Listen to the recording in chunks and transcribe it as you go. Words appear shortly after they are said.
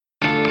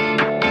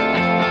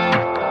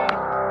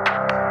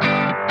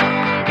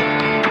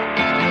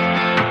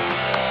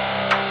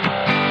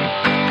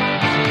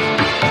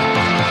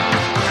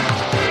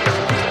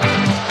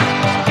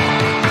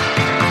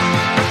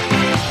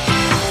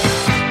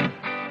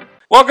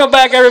Welcome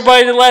back,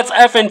 everybody, to Let's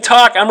Effin'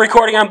 Talk. I'm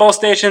recording on both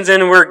stations,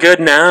 and we're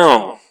good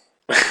now.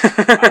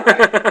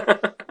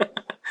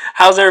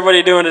 How's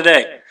everybody doing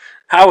today?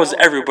 How is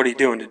everybody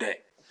doing today?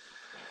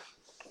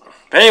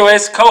 But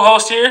anyways,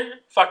 co-host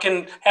here.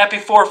 Fucking happy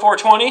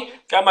 4/4/20.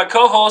 Got my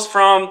co-host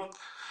from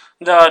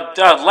the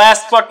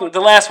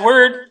last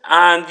word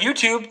on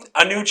YouTube,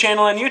 a new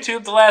channel on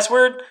YouTube, The Last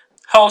Word.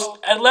 Host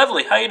Ed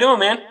Levely. How you doing,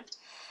 man?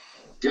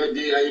 Good,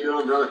 D. How you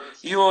doing, brother?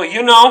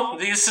 You know,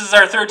 this is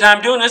our third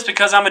time doing this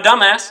because I'm a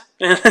dumbass.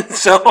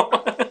 So,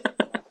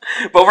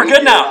 but we're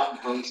good now.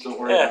 Don't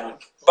worry about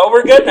it. But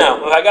we're good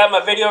now. I got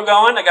my video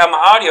going. I got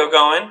my audio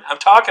going. I'm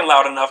talking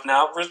loud enough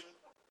now.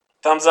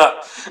 Thumbs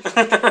up.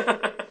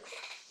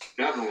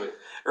 Definitely.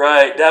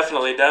 Right,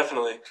 definitely.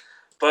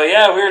 But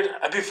yeah,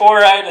 before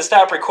I had to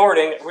stop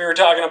recording, we were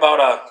talking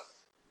about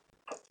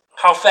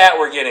how fat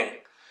we're getting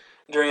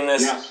during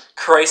this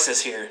crisis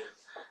here.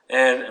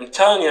 And I'm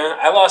telling you,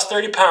 I lost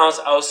 30 pounds.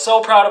 I was so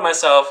proud of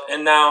myself,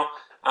 and now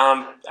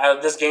I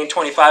just gained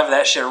 25 of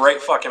that shit right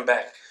fucking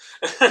back.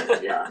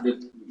 Yeah,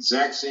 the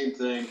exact same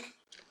thing,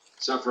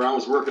 except for I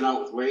was working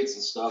out with weights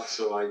and stuff,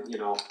 so I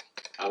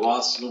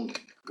lost some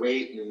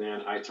weight, and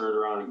then I turned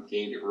around and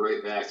gained it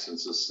right back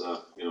since this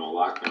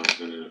lockdown's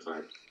been in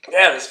effect.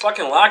 Yeah, this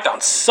fucking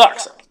lockdown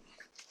sucks.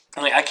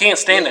 I can't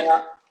stand it.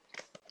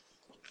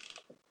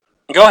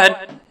 Go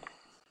ahead.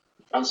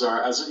 I'm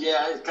sorry. I said,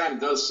 it kind of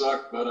does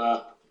suck,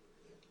 but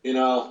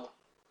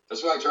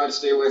that's why I try to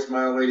stay away from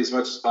my old lady as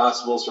much as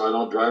possible so I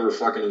don't drive her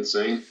fucking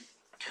insane.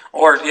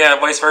 Or,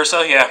 vice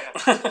versa, yeah.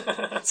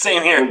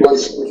 Same here.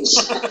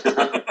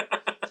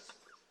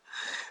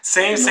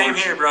 Same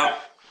here, bro.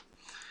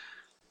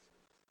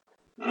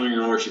 I don't even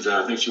know where she's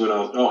at. I think she went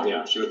out. Oh,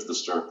 yeah, she went to the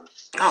store.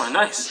 Oh,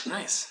 nice.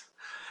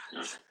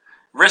 Yeah.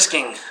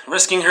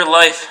 Risking her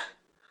life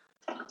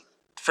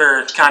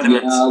for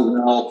condiments.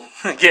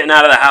 Yeah, Getting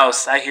out of the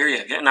house. I hear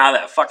you. Getting out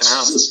of that fucking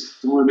house.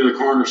 Just going to the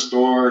corner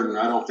store, and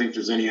I don't think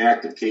there's any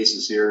active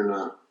cases here in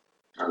our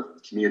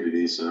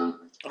community, so.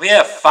 We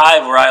have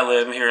 5 where I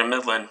live here in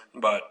Midland,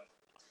 but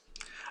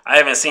I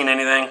haven't seen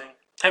anything.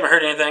 Haven't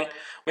heard anything.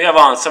 We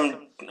have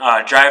some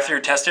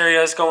drive-through test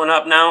areas going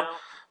up now.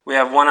 We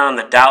have one on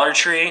the Dollar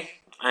Tree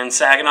on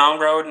Saginaw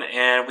Road,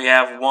 and we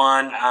have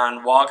one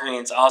on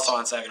Walgreens, also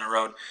on Saginaw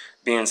Road,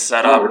 being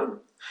set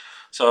up.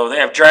 So they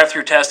have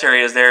drive-through test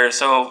areas there.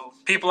 So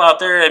people out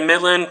there in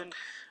Midland,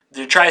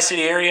 the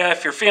Tri-City area,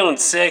 if you're feeling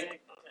sick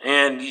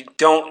and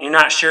you're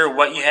not sure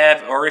what you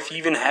have, or if you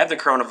even have the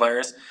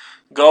coronavirus,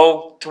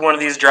 go to one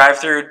of these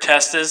drive-through Go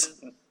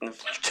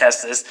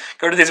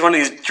to one of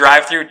these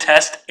drive-through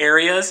test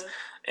areas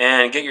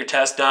and get your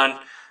test done.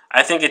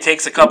 I think it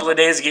takes a couple of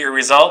days to get your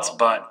results,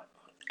 but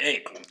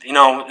hey,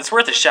 it's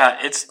worth a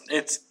shot.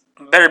 It's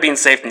better being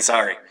safe than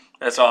sorry.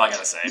 That's all I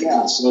gotta say.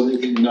 Yeah, so they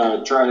can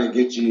try to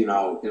get you,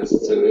 if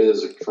it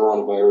is a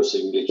coronavirus, they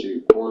can get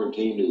you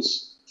quarantined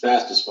as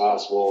fast as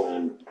possible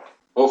and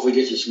hopefully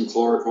get you some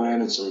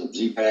chloroquine and some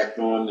Z-Pack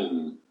going,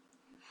 and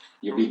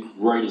you'll be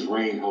right as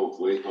rain,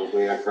 hopefully.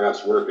 Hopefully that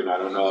crap's working. I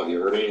don't know. Have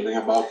you heard anything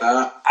about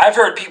that? I've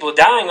heard people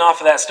dying off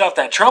of that stuff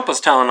that Trump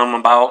was telling them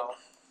about.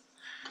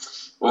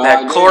 Well,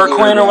 that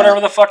chloroquine or whatever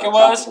the fuck it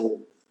was?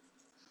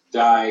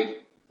 Died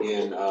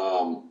in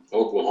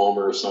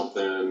Oklahoma or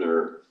something,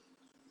 or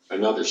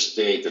another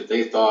state, that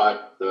they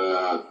thought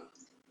the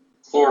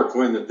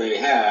chloroquine that they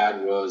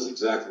had was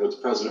exactly what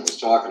the president was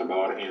talking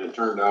about, and it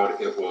turned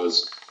out it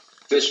was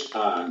fish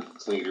pond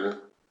cleaner.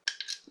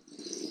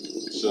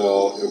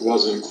 So it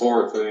wasn't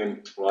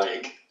chloroquine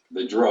like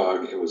the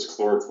drug, it was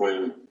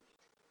chloroquine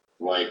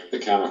like the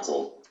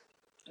chemical.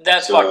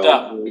 That's fucked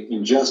up. We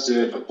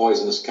ingested a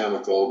poisonous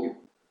chemical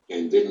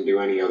and didn't do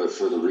any other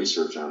further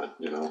research on it,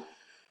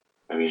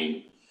 I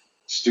mean,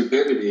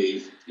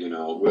 stupidity,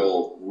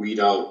 will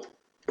weed out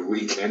the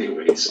weak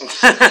anyways.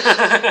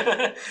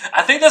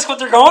 I think that's what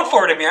they're going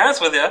for, to be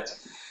honest with you.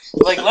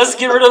 Let's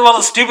get rid of all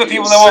the stupid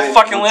people that won't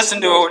fucking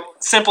listen to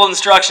simple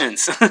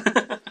instructions.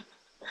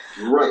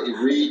 Right,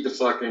 you read the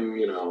fucking,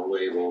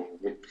 label.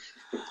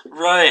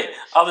 Right,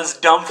 all this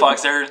dumb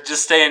fucks that are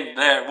just staying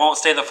there, won't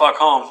stay the fuck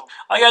home.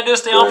 All you gotta do is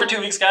stay home for 2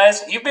 weeks,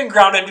 guys. You've been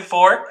grounded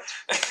before.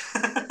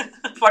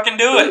 Fucking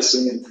do it.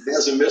 It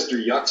has a Mr.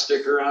 Yuck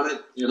sticker on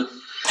it,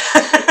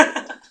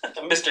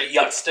 A Mr.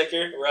 Yuck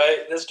sticker,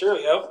 right? That's true,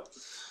 yep.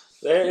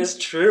 That is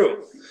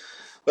true.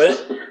 But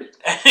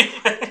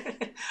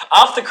anyway,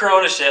 off the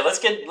corona shit. Let's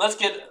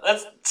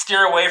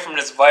steer away from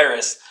this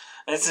virus.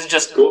 This is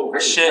just cool.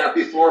 Shit.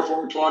 Happy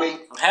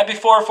 4/4/20. Happy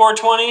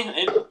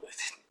 4/4/20.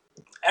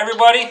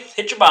 Everybody,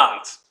 hit your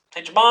bongs.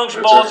 Hit your bongs,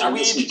 your bowls, your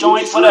weeds, your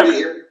joints, whatever.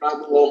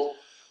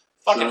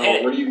 Fucking hit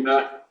it. What do you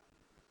got?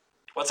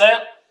 What's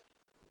that?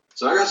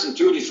 So I got some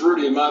Tutti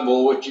Frutti in my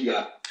bowl. What you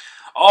got?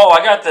 Oh,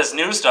 I got this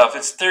new stuff.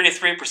 It's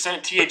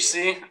 33%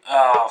 THC.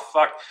 Oh,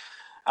 fuck.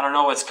 I don't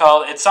know what it's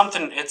called. It's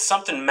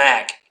something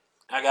Mac.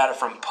 I got it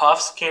from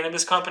Puffs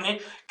Cannabis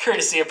Company.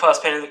 Courtesy of Puffs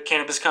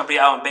Cannabis Company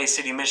out in Bay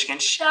City, Michigan.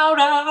 Shout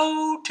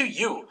out to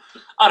you.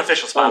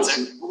 Unofficial sponsor.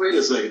 So, wait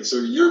a second. So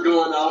you're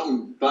going out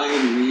and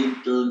buying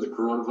weed during the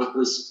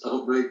coronavirus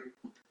outbreak?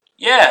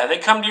 Yeah, they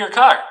come to your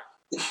car.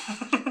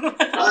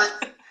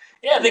 What?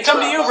 Yeah, they come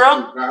to you, Drop bro.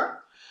 off your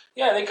car?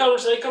 Yeah, they come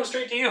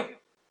straight to you.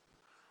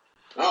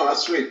 Oh,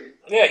 that's sweet.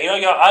 Yeah, all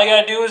you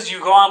gotta do is you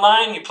go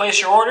online, you place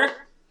your order.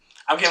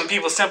 I'm giving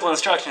people simple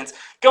instructions.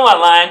 Go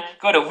online,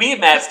 go to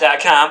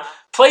weedmats.com,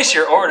 place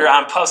your order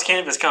on Puffs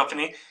Cannabis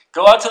Company,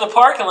 go out to the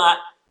parking lot.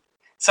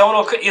 Someone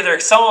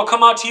will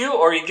come out to you,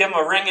 or you give them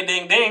a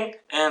ring-a-ding-ding,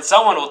 and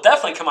someone will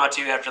definitely come out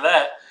to you after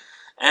that,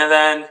 and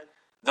then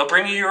they'll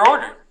bring you your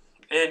order.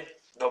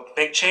 They'll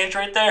make change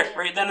right there,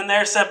 right then and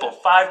there. Simple,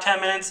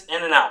 5-10 minutes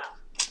in and out.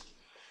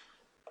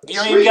 You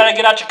don't even gotta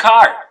get out your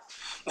car.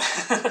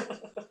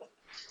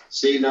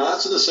 See, now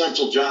that's an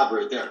essential job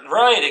right there.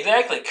 Right,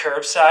 exactly.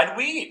 Curbside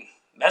weed.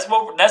 That's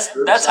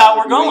how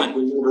we're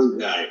going.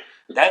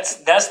 That's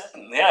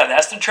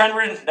the trend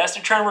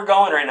we're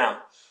going right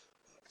now.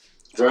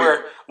 Right.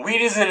 Where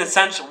weed is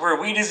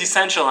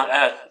essential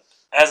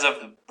as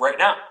of right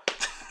now.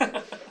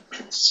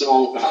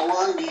 So, how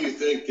long do you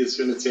think it's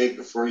going to take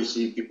before you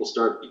see people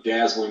start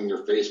bedazzling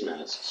their face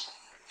masks?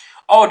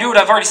 Oh, dude,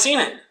 I've already seen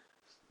it.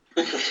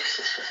 Like,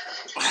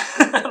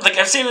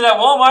 I've seen it at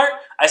Walmart.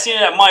 I've seen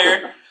it at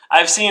Meijer.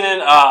 I've seen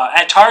it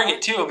at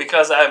Target too,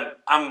 because I've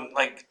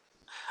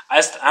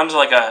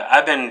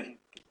been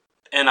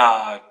in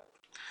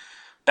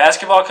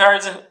basketball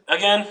cards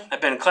again.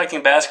 I've been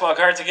collecting basketball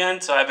cards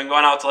again, so I've been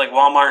going out to like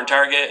Walmart and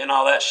Target and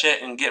all that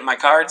shit and getting my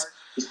cards.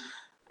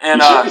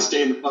 And you should be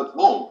staying the fuck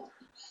home.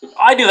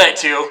 I do that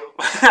too.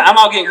 I'm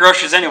out getting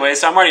groceries anyway,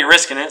 so I'm already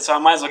risking it. So I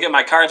might as well get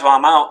my cards while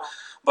I'm out.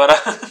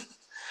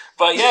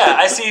 But yeah,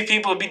 I see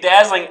people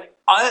bedazzling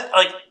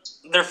like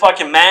their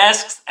fucking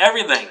masks,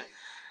 everything.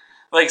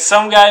 Like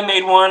some guy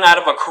made one out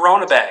of a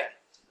Corona bag.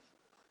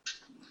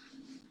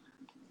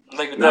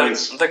 Like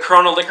the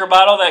Corona liquor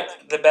bottle,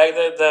 that the bag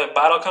that the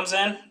bottle comes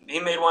in, he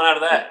made one out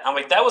of that. I'm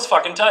like, that was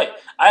fucking tight.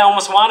 I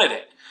almost wanted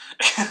it.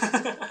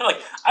 Like,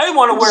 I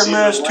want to wear a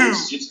mask too.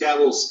 She's got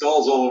little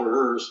skulls all over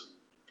hers.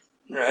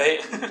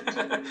 Right?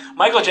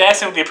 Michael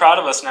Jackson would be proud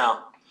of us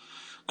now.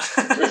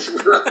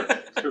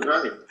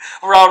 Right.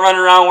 We're all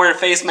running around wearing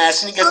face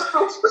masks, and he goes,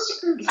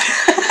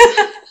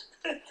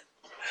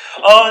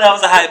 oh, that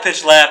was a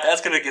high-pitched laugh.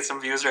 That's going to get some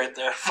views right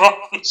there.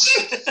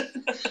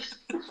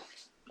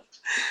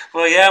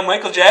 Well, yeah,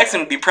 Michael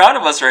Jackson would be proud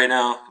of us right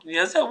now.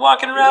 Yes,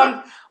 walking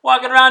around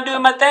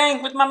doing my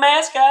thing with my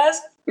mask,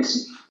 guys.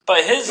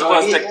 But his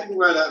was he had to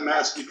wear that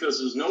mask because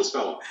his nose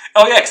fell off.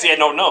 Oh, yeah, because he had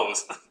no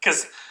nose.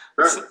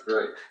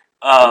 Right.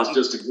 It was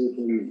just a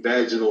gaping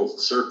vaginal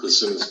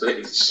surface in his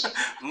face.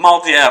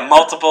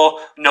 Multiple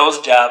nose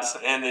jobs,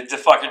 and the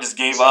fucker just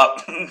gave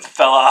up and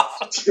fell off.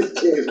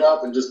 Gave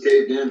up and just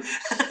caved in.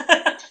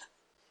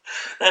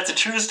 That's a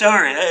true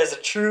story. That is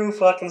a true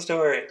fucking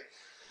story.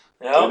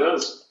 Yep. It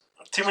is.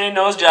 Too many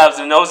nose jobs,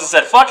 and noses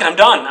said, fuck it, I'm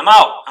done. I'm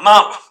out.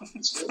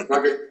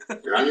 Fuck it.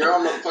 You're on your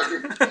own,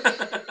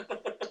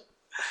 motherfucker.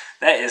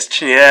 That is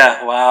true.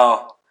 Yeah,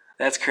 wow.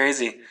 That's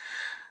crazy.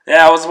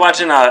 Yeah, I was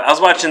watching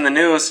the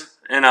news,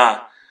 and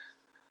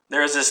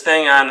there was this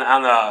thing on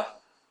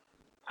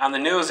the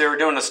news. They were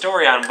doing a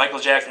story on Michael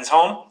Jackson's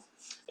home,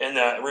 and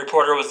the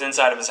reporter was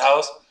inside of his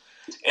house.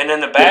 And in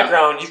the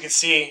background, you could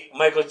see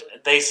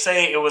they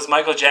say it was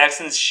Michael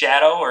Jackson's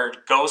shadow or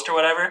ghost or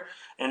whatever,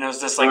 and it was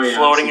just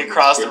floating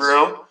across the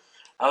room.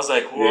 I was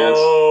like,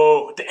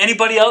 whoa. Yes. Did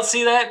anybody else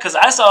see that? Because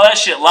I saw that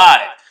shit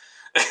live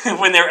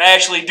when they were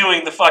actually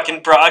doing the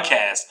fucking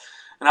broadcast.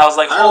 And I was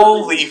like,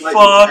 holy fuck.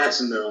 Michael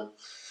Jackson, though.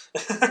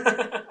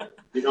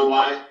 You know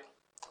why?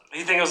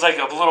 You think it was like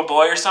a little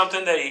boy or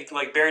something that he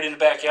buried in the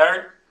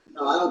backyard?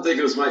 No, I don't think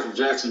it was Michael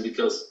Jackson,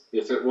 because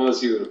if it was,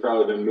 he would have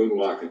probably been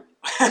moonwalking.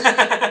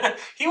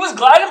 He was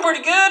gliding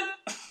pretty good.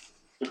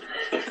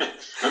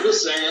 I'm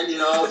just saying,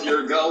 if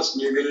you're a ghost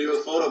and you're going to do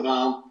a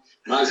photobomb,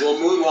 might as well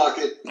moonwalk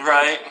it.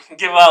 Right.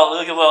 Give out a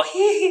little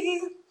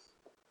hee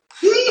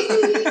hee.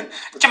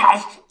 Come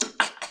on.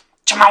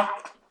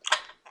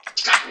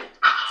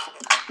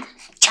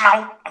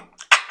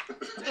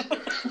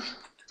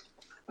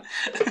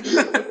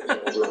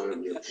 What's wrong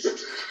with you?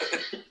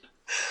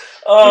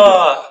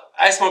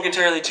 I smoke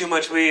entirely too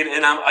much weed,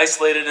 and I'm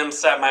isolated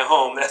inside my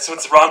home. That's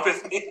what's wrong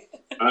with me.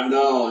 I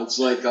know. It's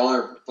like all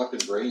our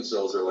fucking brain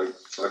cells are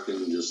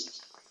fucking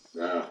just,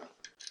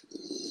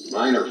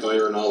 mine are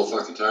firing all the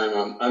fucking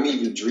time. I'm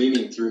even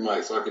dreaming through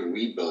my fucking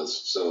weed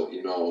buzz. So,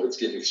 it's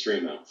getting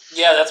extreme now.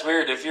 Yeah, that's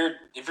weird. If you're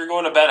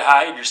going to bed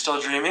high and you're still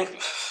dreaming,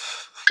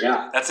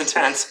 yeah, that's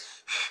intense.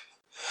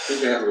 I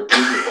think I have a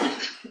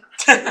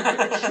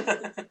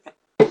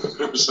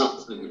or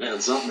something, man.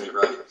 Something ain't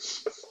right.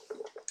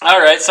 All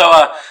right, so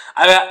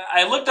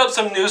I looked up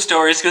some news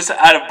stories because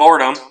out of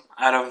boredom,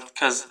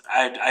 because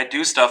I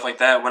do stuff like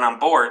that when I'm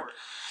bored.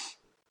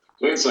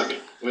 Wait a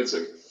second. Let's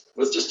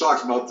just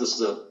talk about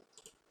this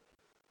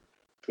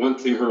one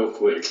thing real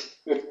quick.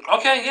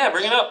 Okay, yeah,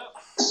 bring it up.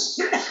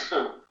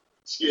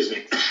 Excuse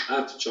me, I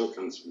have to choke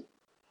on some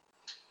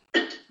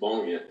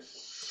bone yet.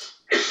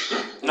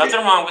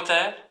 Nothing wrong with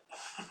that.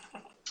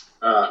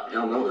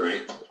 Hell no, there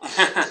ain't.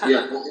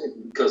 Yeah,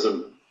 because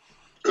I'm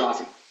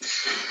coughing.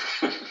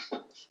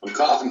 I'm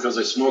coughing because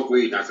I smoke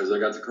weed, not because I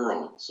got the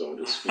corona. So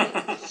just,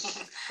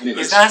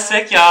 He's not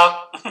sick,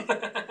 y'all.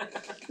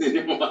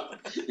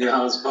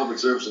 Yeah, it's a public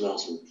service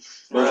announcement.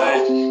 But,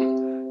 Right.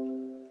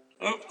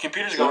 Oop,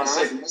 computer's going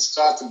on. Let's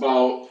talk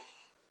about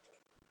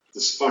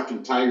this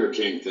fucking Tiger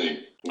King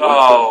thing.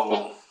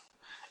 Oh.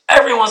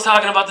 Everyone's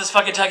talking about this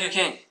fucking Tiger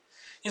King.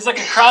 He's like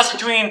a cross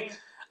between,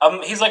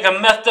 he's like a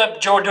methed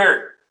up Joe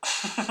Dirt.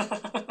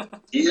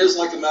 He is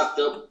like a methed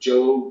up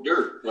Joe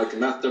Dirt, like a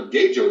methed up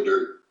gay Joe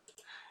Dirt.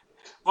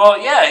 Well,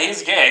 yeah,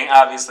 he's gay,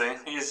 obviously.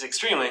 He's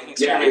extremely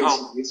he's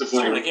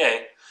extremely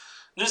gay.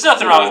 There's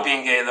nothing wrong with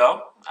being gay,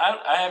 though.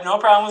 I have no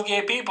problem with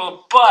gay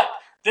people, but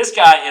this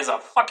guy is a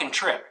fucking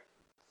trip.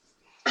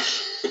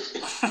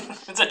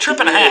 It's a trip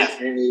and a half.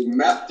 A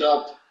methed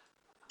up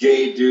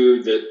gay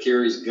dude that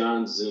carries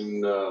guns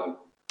and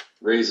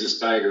raises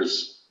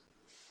tigers.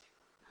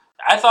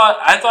 I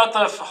thought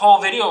the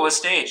whole video was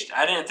staged.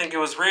 I didn't think it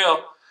was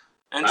real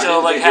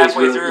until like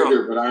halfway through.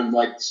 Either, but I'm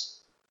like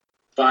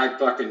 5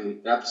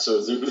 fucking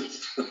episodes into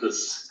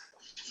this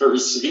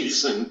first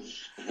season,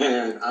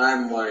 and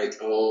I'm like,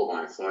 oh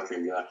my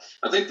fucking god!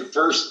 I think the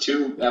first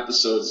 2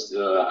 episodes,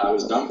 I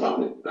was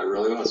dumbfounded. I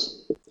really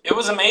was. It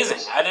was amazing.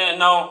 I didn't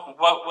know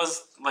what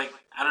was like.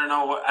 I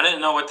didn't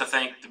know what to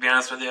think. To be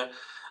honest with you,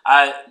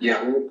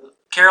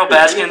 Carol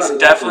Baskins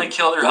definitely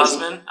killed her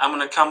husband. I'm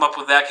gonna come up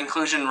with that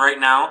conclusion right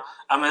now.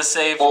 I'm gonna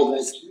save.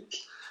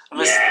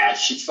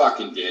 She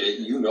fucking did it.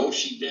 You know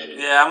she did it.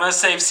 Yeah, I'm gonna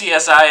save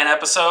CSI an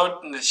episode.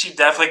 She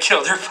definitely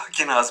killed her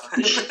fucking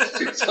husband.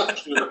 You're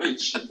fucking right.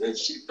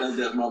 She fed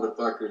that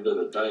motherfucker into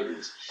the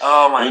tigers.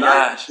 Oh my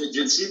gosh! Did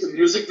you see the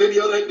music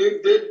video that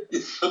dude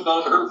did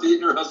about her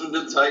feeding her husband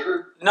to the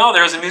tiger? No,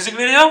 there was a music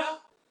video.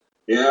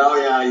 Yeah, oh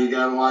yeah. You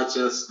gotta watch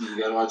this. You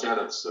gotta watch that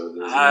episode.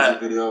 There's a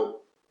music video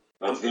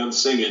of him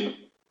singing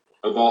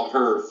about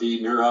her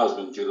feeding her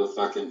husband to the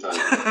fucking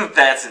tiger.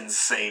 That's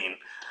insane.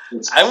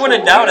 I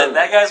wouldn't doubt it.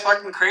 That guy's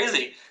fucking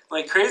crazy.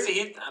 Like,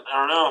 crazy, I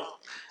don't know.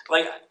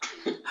 Like,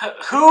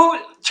 who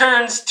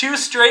turns 2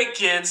 straight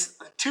kids,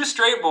 2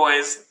 straight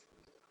boys,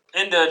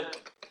 into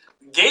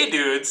gay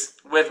dudes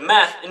with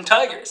meth and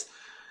tigers?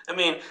 I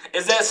mean,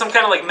 is that some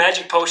kind of, like,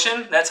 magic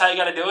potion? That's how you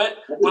gotta do it?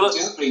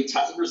 Definitely,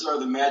 tigers are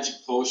the magic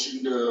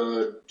potion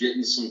to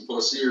getting some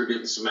pussy or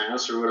getting some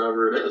ass or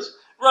whatever it is.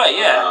 Right,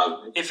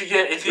 yeah. If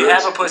you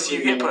have a pussy,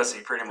 you get pussy,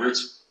 pretty much.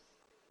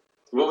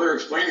 Well, they're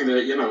explaining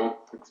that,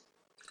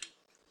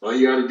 all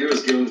you got to do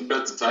is get him to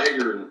pet the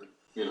tiger and,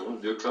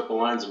 do a couple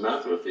lines of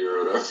meth with you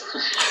or whatever.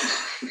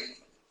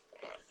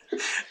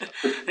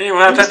 You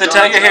want to pet the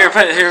tiger? Here,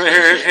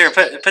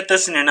 put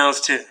this in your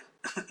nose too.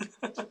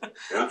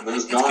 Yeah, then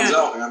it's gone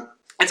out, man.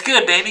 It's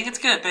good, baby. It's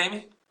good,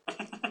 baby.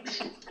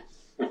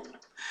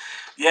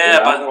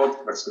 Yeah, but I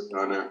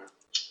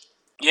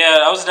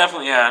was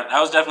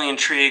definitely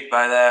intrigued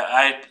by that.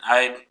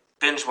 I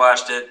binge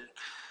watched it.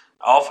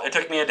 It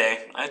took me a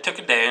day. I took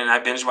a day and I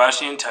binge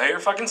watched the entire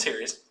fucking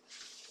series.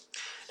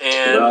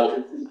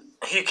 And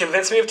he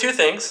convinced me of 2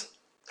 things.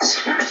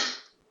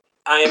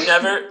 I am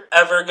never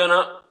ever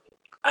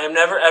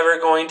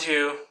going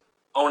to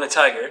own a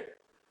tiger,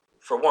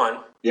 for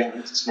 1. Yeah,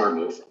 that's a smart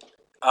move.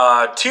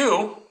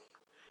 2,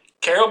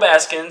 Carol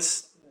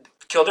Baskins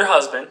killed her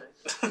husband.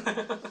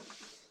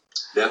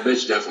 That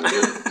bitch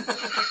definitely did.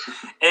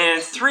 And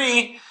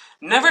 3,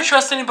 never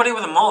trust anybody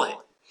with a mullet.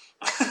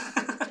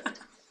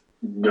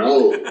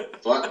 No,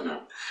 fuck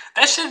no.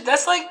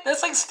 That's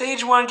like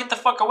stage 1. Get the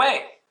fuck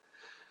away.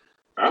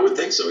 I would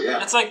think so,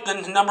 yeah. It's like the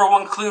number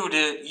 1 clue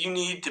you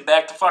need to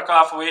back the fuck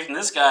off away from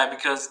this guy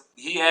because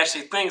he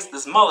actually thinks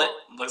this mullet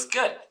looks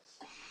good.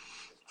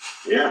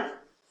 Yeah.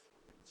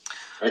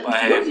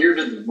 What year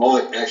did the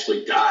mullet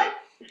actually die?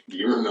 Do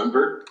you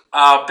remember?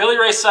 Billy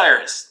Ray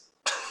Cyrus.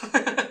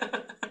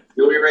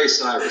 Billy Ray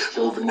Cyrus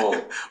killed the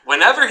mullet.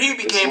 Whenever he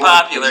became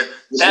popular,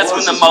 that's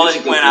when the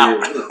mullet went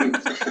out.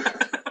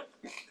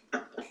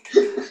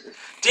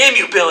 Damn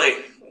you,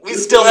 Billy. We'd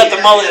still have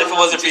the mullet if it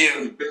wasn't for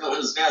you. Bail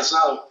his ass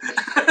out.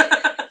 If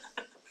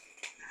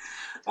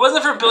it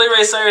wasn't for Billy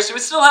Ray Cyrus,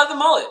 we'd still have the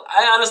mullet.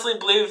 I honestly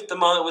believe the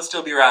mullet would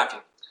still be rocking.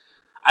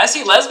 I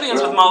see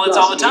lesbians with mullets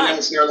all the time. He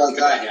has hair like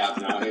I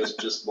have now. He has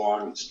just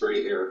long,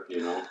 straight hair,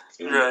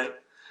 Right.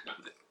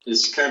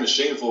 It's kind of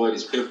shameful that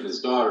he's pimping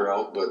his daughter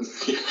out, but...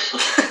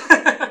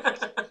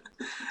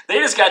 They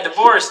just got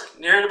divorced.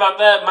 You heard about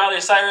that? Miley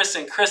Cyrus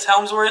and Chris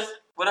Hemsworth?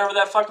 Whatever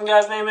that fucking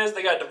guy's name is.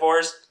 They got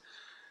divorced.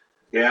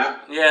 Yeah?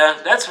 Yeah,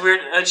 that's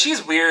weird.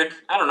 She's weird.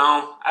 I don't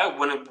know. I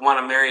wouldn't want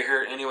to marry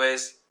her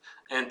anyways.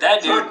 And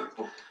that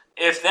dude...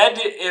 If that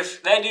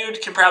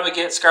dude can probably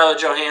get Scarlett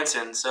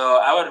Johansson, so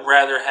I would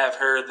rather have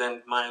her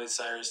than Miley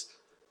Cyrus.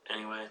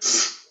 Anyway.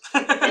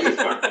 What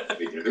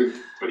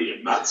are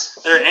you, nuts?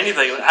 Or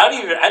anything.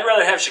 I'd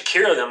rather have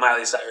Shakira than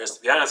Miley Cyrus,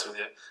 to be honest with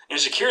you. And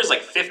Shakira's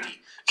like 50.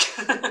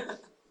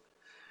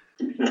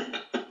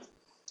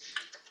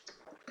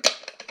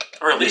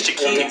 Or Alicia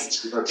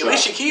Keys.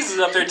 Alicia Keys is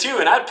up there too,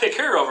 and I'd pick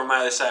her over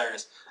Miley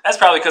Cyrus. That's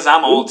probably because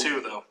I'm old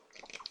too, though.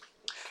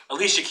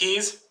 Alicia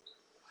Keys.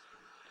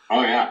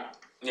 Oh yeah.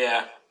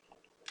 Yeah.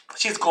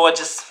 She's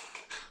gorgeous.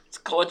 She's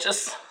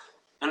gorgeous.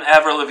 And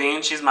Avril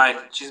Lavigne, she's my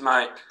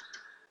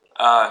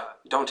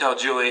Don't Tell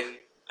Julie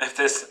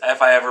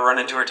if I ever run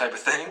into her type of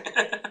thing.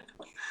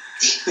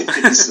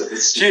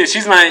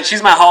 she's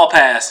my hall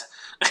pass.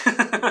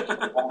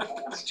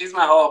 She's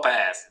my hall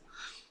pass.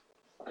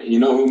 You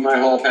know who my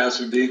hall pass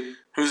would be?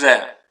 Who's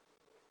that?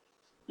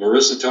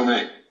 Marissa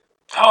Tomei.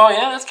 Oh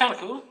yeah, that's kind of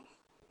cool.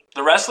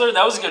 The Wrestler,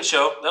 that was a good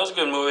show. That was a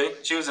good movie.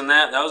 She was in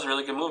that. That was a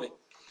really good movie.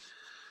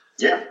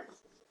 Yeah,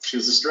 she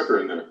was a stripper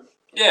in there.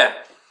 Yeah,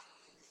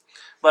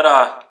 but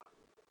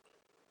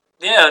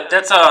yeah,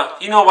 that's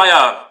you know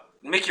why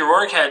Mickey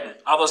Rourke had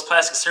all those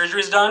plastic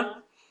surgeries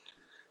done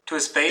to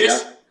his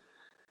face. Yeah.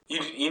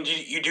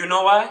 You do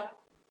know why?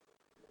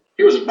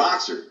 He was a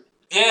boxer.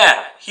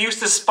 Yeah, he used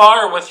to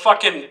spar with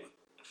fucking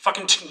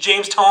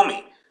James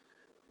Toney.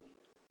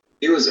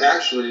 He was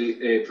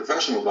actually a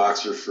professional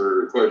boxer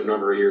for quite a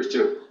number of years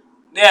too.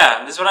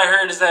 Yeah, that's what I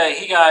heard. Is that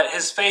he got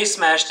his face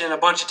smashed in a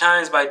bunch of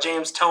times by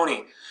James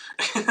Toney.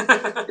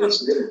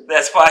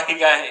 That's why he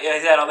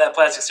had all that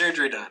plastic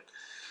surgery done.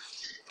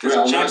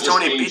 Because James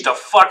Toney beat the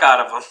fuck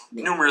out of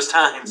him numerous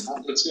times.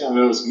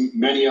 There was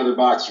many other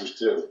boxers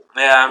too.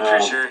 Yeah, I'm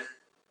pretty sure.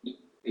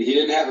 He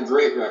didn't have a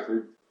great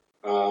record,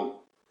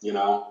 you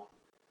know.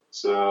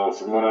 So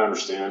from what I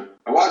understand,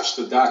 I watched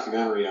the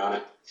documentary on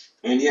it,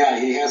 and yeah,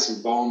 he had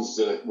some bones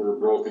that were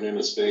broken in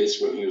his face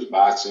when he was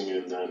boxing,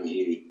 and then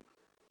he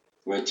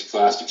went to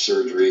plastic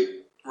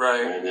surgery.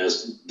 Right. And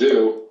as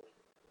do,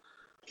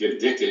 get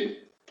addicted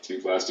to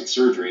plastic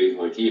surgery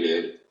like he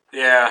did.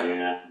 Yeah.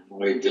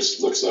 And he just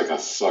looks like a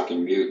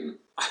fucking mutant.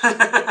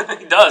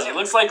 He does. He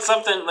looks like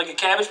something like a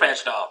Cabbage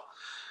Patch doll.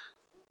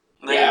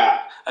 Like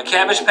a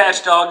Cabbage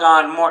Patch doll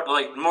gone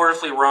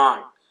mortifully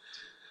wrong.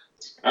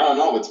 I don't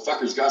know, but the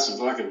fucker's got some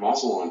fucking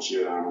muscle and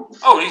shit on him.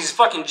 Oh, he's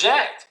fucking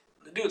jacked.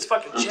 The dude's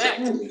fucking jacked.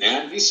 You,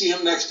 man, do you see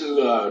him next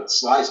to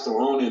Sly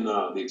Stallone in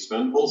The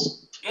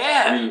Expendables?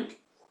 Yeah. I mean,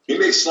 he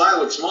makes Sly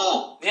look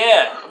small.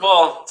 Yeah.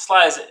 Well,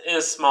 Sly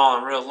is small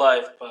in real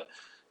life, but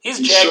he's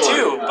jacked short,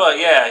 too. Yeah. But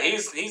yeah,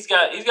 he's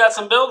got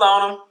some build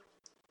on him.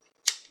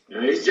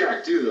 Yeah, he's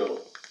jacked too, though.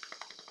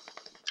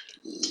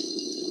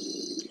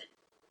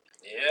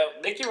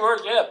 Yeah, Mickey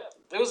Rourke. Yeah,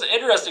 it was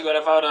interesting what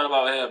I found out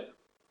about him.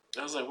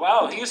 I was like,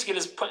 wow, he used to get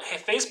his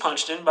face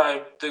punched in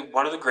by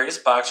one of the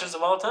greatest boxers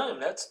of all time.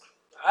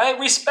 I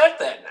respect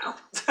that now.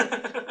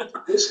 I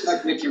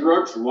respect Mickey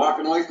Rourke for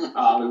walking away from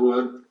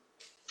Hollywood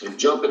and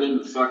jumping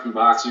into the fucking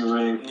boxing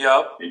ring.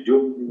 Yep. And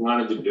doing what he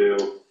wanted to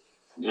do.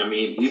 I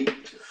mean,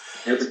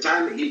 at the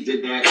time that he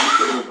did that,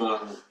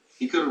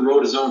 he could have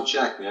wrote his own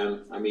check,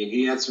 man. I mean,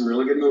 he had some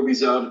really good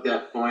movies out at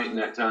that point in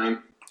that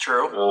time.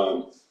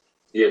 True.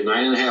 He had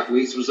 9.5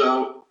 Weeks was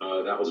out.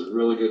 That was a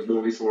really good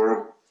movie for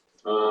him.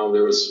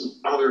 There was some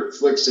other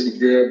flicks that he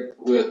did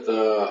with,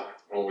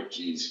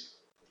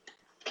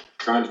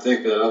 trying to think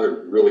of that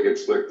other really good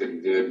flick that he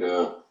did.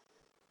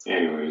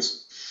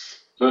 Anyways.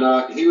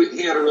 But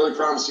he had a really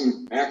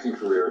promising acting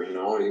career, you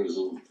know. He was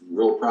a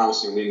real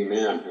promising leading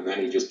man. And then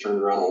he just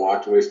turned around and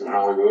walked away from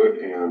Hollywood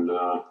and...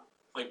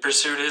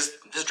 pursued his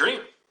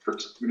dream.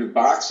 Pursued a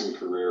boxing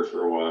career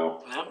for a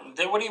while. Yep.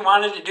 Did what he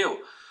wanted to do.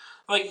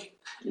 Like,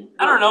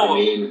 I don't know. I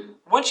mean...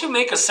 Once you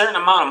make a certain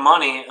amount of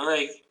money,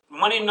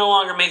 money no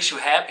longer makes you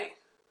happy.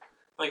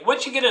 Like,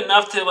 once you get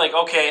enough to,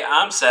 okay,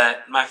 I'm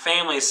set, my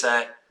family's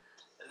set,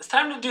 it's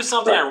time to do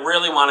something I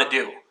really want to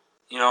do.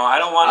 You know, I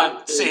don't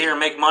want to sit here and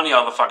make money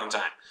all the fucking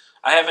time.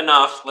 I have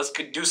enough. Let's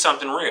do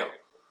something real.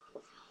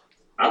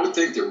 I would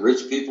think that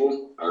rich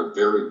people are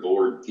very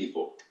bored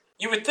people.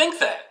 You would think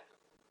that.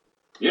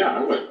 Yeah,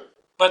 I would.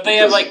 But they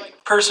have,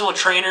 personal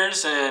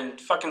trainers and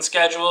fucking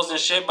schedules and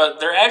shit, but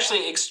they're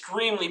actually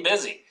extremely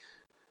busy.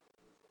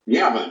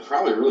 Yeah, but they're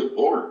probably really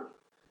bored.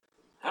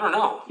 I don't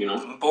know. You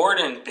know? Bored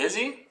and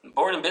busy?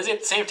 Bored and busy at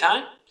the same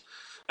time?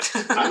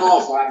 I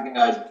know if I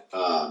had,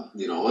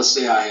 let's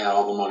say I had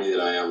all the money that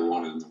I ever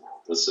wanted in the world.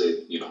 Let's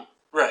say,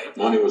 right.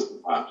 Money was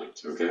the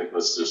object, okay?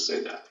 Let's just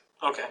say that.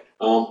 Okay.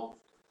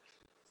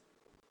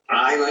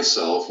 I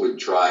myself would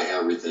try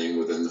everything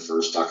within the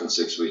first fucking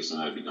 6 weeks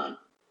and I'd be done.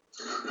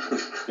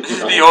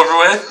 It'd be over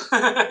with?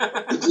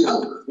 It'd be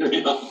over.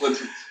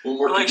 One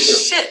more like,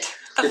 shit,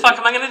 what the fuck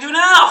am I going to do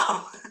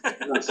now?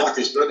 Fuck,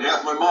 I spent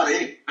half my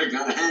money. I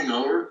got a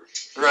hangover.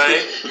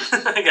 Right.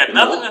 I got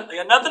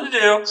nothing to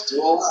do.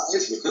 Still alive.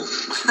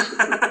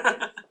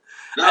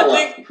 I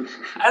think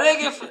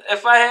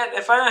if I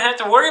didn't have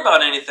to worry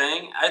about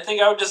anything, I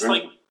think I would just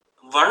learn.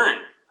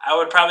 I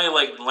would probably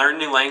learn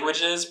new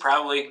languages,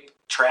 probably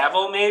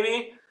travel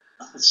maybe.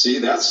 See,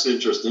 that's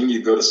interesting.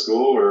 You go to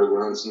school or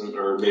learn some,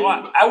 or maybe.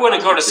 Well, I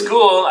wouldn't go to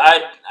school.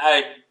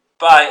 I'd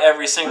buy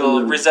every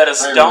single Rosetta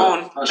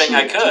Stone thing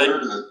I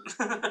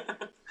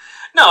could.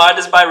 No, I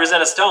just buy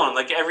Rosetta Stone,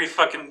 every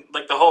fucking,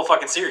 the whole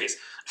fucking series.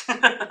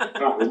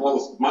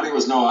 Well, if money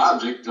was no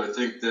object, I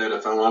think that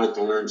if I wanted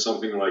to learn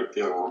something like,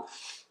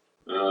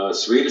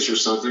 Swedish or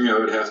something, I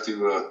would have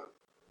to,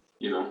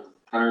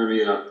 hire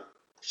me a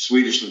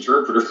Swedish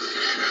interpreter.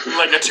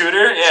 Like a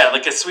tutor? Yeah,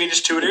 like a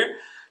Swedish tutor.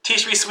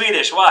 Teach me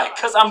Swedish. Why?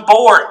 Because I'm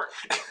bored.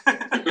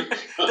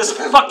 Just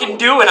fucking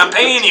do it. I'm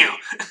paying you.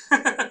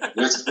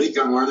 Next week,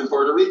 I'm learning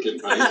Puerto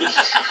Rican.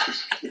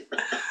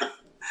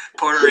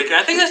 Puerto Rican.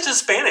 I think that's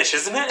just Spanish,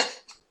 isn't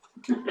it?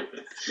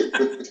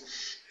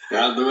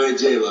 Not the way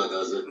J-Lo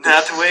does it.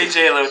 Not the way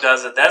J-Lo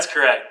does it. That's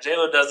correct.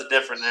 J-Lo does it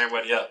different than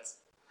everybody else.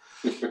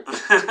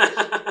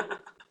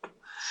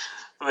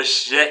 But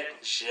shit.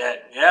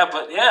 Yeah,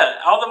 but yeah,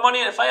 all the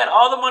money. If I had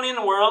all the money in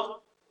the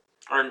world,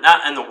 or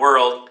not in the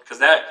world, because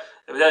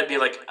that'd be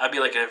like I'd be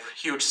like a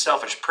huge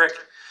selfish prick.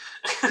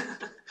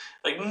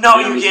 Like, no,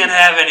 you can't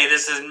have any.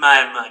 This is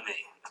my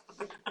money.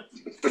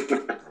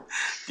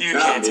 You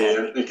can't have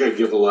it. I think I'd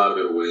give a lot of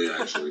it away,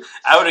 actually.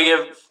 I would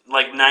give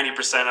like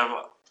 90%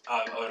 of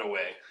it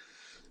away.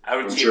 I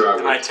would keep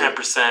my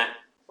 10%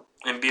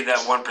 and be that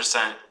 1%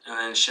 and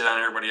then shit on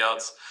everybody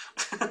else.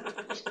 I'm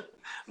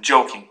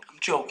joking.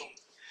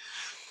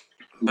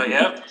 But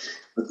yeah.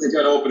 I think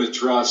I'd open a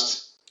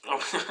trust.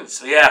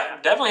 So yeah,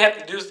 definitely have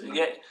to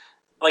get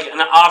like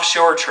an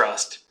offshore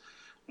trust.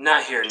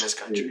 Not here in this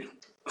country.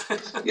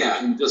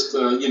 Yeah, and just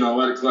let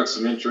it collect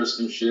some interest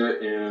and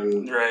shit,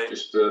 and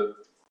just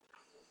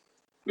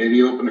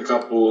maybe open a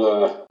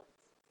couple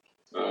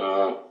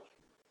I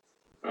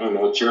don't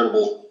know,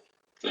 charitable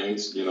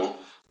things,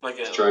 Like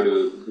try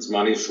to raise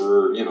money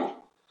for,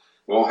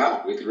 well,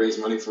 hell, we could raise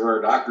money for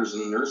our doctors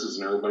and nurses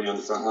and everybody on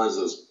the front lines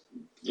of this,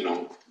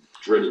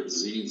 dreaded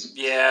disease.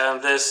 Yeah,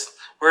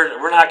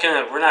 we're not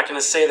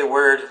gonna say the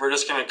word. We're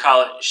just gonna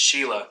call it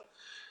Sheila.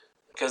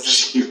 Because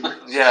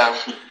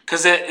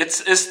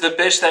it's the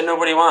bitch that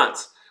nobody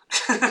wants.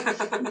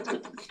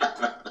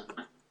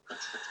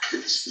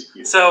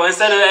 So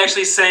instead of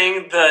actually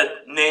saying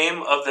the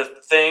name of the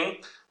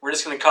thing, we're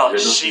just going to call it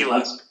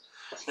Sheila.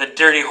 The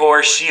dirty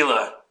whore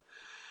Sheila.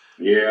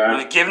 Yeah.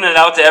 We're giving it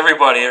out to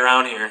everybody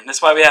around here.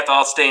 That's why we have to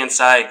all stay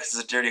inside, because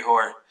it's a dirty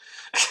whore.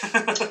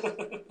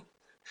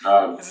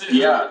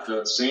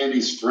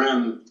 Sandy's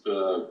friend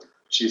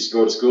she used to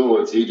go to school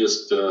with, he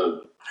just...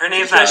 her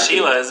name's not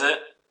Sheila, is it?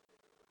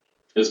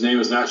 His name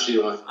is not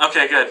Sheila.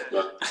 Okay, good.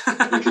 But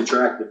we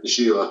contracted to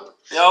Sheila.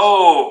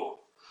 Yo!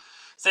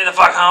 Stay the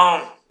fuck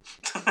home.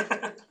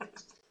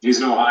 He's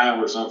in Ohio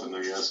or something,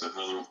 I guess. I don't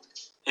know.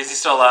 Is he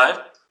still alive?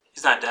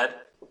 He's not dead?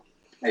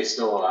 He's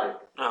still alive.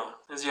 No.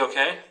 Is he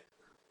okay?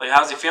 Like,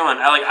 how's he feeling?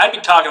 I'd be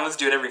talking to this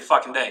dude every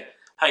fucking day.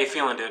 How you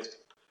feeling, dude?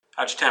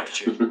 How's your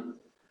temperature?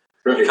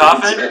 Right, You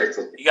coughing?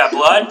 exactly. You got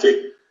blood?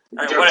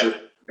 All right,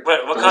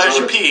 what color's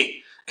your pee?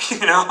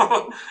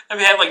 I'd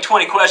have like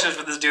 20 questions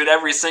for this dude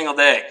every single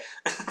day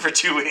for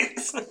 2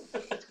 weeks.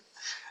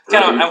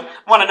 I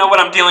want to know what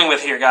I'm dealing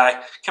with here,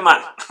 guy. Come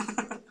on.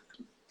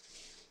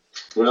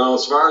 Well,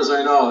 as far as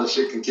I know, this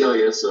shit can kill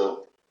you,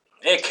 so...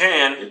 It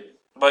can,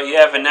 but you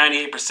have a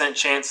 98%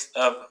 chance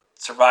of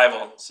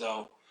survival,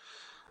 so...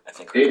 I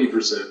think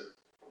 80%.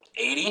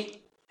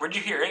 80? Where'd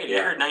you hear 80? Yeah.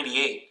 I heard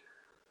 98.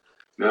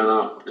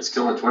 No. It's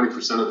killing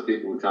 20% of the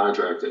people who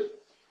contract it.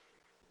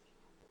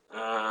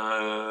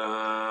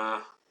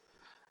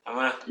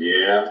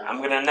 I'm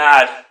gonna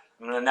nod.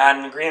 I'm gonna nod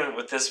in agreement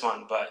with this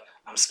one, but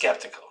I'm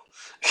skeptical.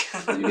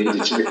 You need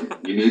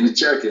to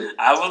check it.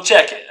 I will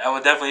check it. I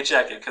will definitely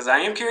check it because I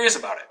am curious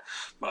about it.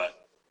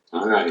 But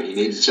all right, you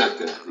need to check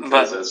that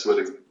because that's what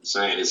it's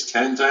saying. It's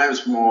 10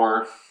 times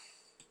more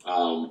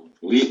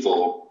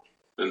lethal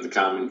than the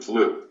common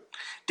flu.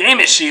 Damn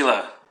it,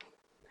 Sheila!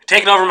 You're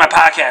taking over my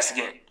podcast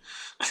again.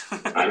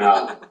 I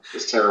know.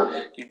 It's terrible.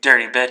 You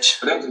dirty bitch.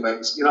 But anyway,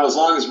 as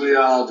long as we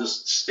all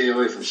just stay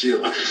away from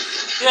Sheila.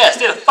 Yeah,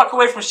 stay the fuck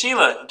away from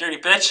Sheila, you dirty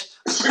bitch.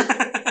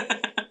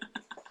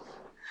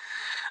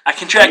 I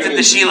contracted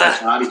the Sheila.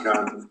 Body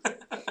condom.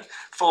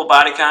 Full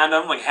body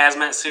condom, like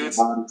hazmat suits.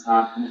 Body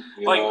condom,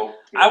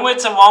 I went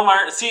to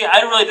Walmart. See,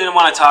 I really didn't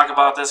want to talk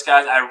about this,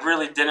 guys. I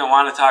really didn't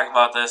want to talk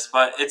about this,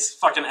 but it's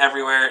fucking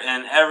everywhere,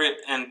 and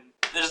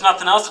there's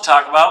nothing else to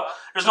talk about.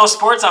 There's no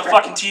sports on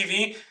fucking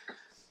TV.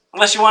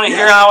 Unless you want to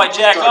hear how I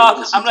jack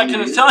off, I'm not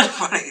going to tell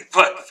anybody,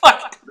 but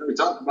fuck. We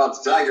talked about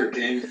the Tiger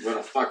King, what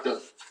a fucked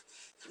up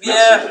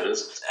yeah,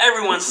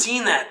 everyone's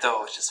seen that,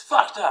 though. It's just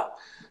fucked up.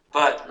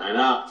 But I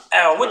know.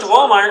 I went to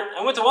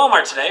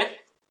Walmart today,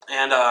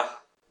 and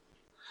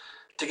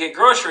to get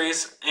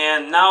groceries,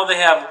 and now they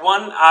have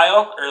one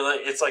aisle, or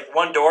it's like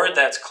one door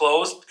that's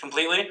closed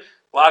completely,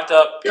 locked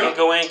up, can't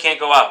go in, can't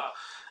go out.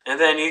 And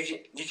then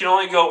you can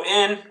only go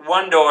in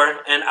one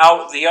door and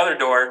out the other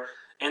door.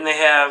 And they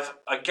have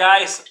a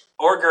guy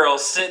or girl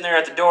sitting there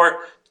at the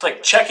door,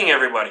 like checking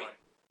everybody,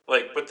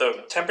 like with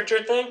the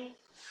temperature thing,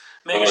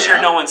 making sure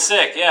no one's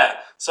sick. Yeah.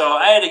 So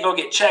I had to go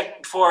get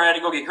checked before I had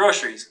to go get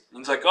groceries.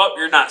 And he's like, "Oh,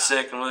 you're not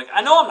sick." And I'm like,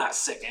 "I know I'm not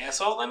sick,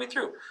 asshole. Let me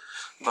through."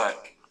 But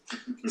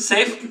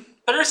safe,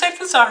 better safe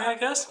than sorry, I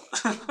guess.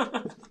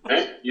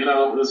 Hey,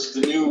 it's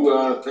the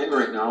new thing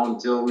right now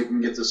until we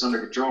can get this under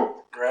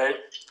control. Right.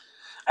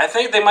 I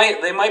think they might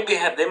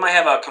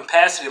have a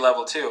capacity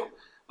level too.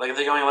 Like, if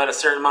they're going to let a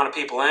certain amount of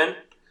people in,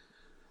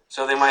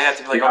 so they might have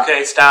to be like,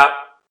 okay, stop.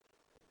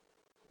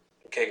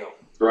 Okay, go.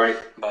 Right.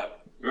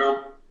 But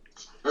well,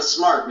 that's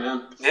smart,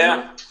 man.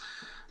 Yeah.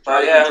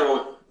 But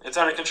yeah, it's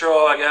under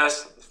control, I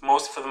guess.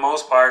 For the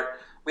most part,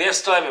 we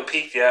still haven't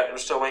peaked yet. We're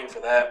still waiting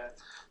for that.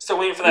 Still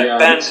waiting for that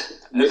bend.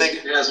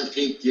 Michigan hasn't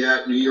peaked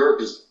yet. New York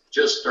is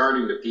just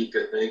starting to peak,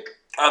 I think.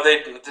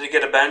 Did they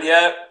get a bend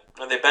yet?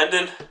 Are they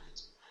bending?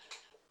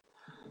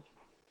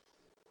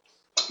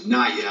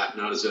 Not yet.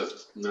 Not as of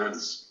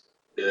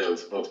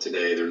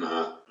today. They're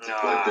not. No.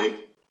 I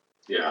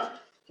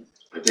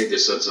think they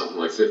said something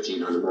like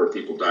 1,500 more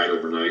people died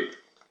overnight.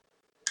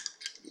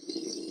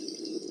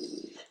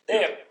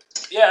 Damn.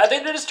 Yeah, I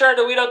think they're just trying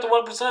to weed out the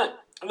 1%.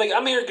 Like,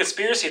 I'm hearing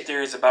conspiracy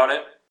theories about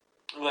it.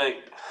 Like,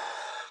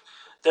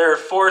 they're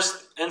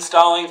forced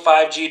installing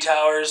 5G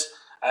towers.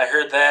 I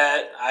heard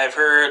that. I've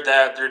heard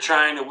that they're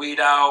trying to weed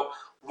out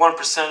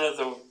 1% of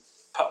the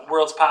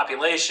world's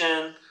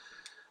population.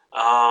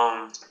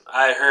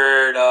 I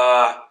heard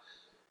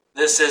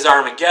this is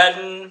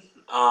Armageddon.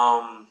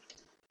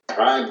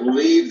 I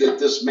believe that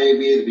this may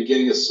be the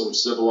beginning of some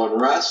civil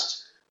unrest.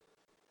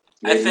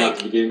 Maybe not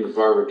the beginning of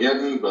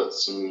Armageddon, but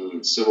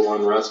some civil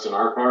unrest on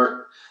our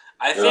part.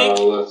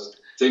 Let's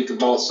think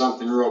about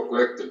something real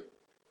quick. That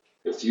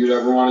if you'd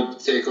ever wanted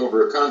to take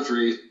over a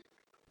country,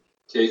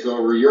 take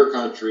over your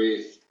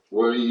country,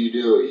 what do?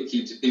 You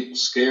keep the people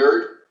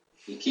scared,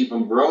 you keep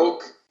them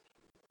broke,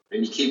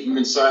 and you keep them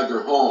inside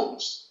their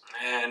homes.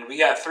 And we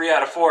got 3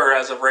 out of 4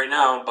 as of right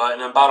now, but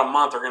in about a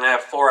month we're going to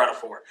have 4 out of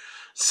 4.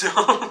 So.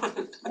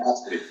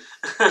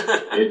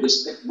 And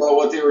just think about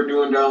what they were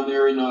doing down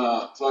there in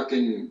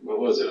what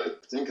was it? I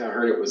think I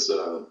heard it was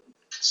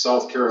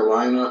South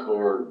Carolina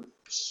or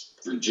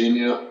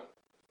Virginia.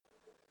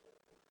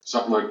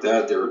 Something like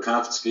that. They were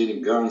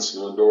confiscating guns,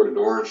 going door to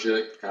door and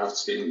shit,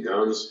 confiscating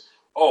guns.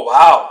 Oh,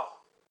 wow.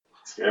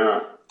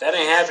 Yeah. That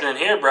ain't happening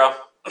here, bro.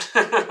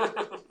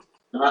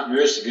 Not in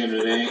Michigan,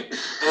 it ain't.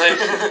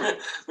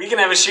 We can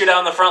have a shootout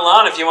on the front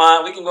lawn if you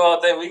want. We can go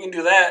out there. We can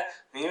do that.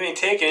 You ain't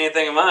taking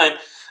anything of mine.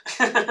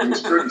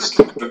 It's pretty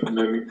stupid. I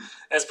mean,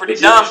 that's pretty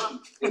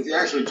dumb. If you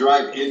actually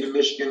drive into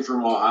Michigan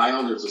from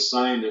Ohio, there's a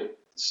sign that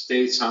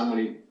states how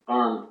many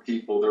armed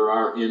people there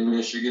are in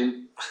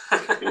Michigan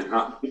and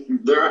how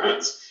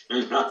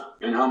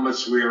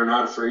much we are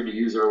not afraid to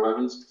use our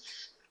weapons.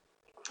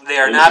 They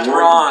are not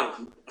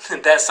wrong.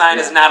 That sign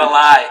is not a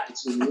lie.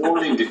 It's a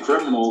warning to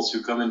criminals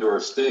who come into our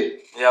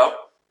state. Yep.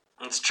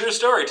 It's a true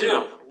story, too.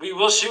 Yeah. We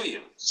will shoot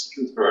you. It's a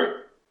true story.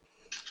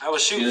 I will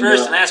shoot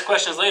first and ask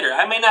questions later.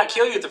 I may not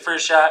kill you at the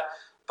first shot,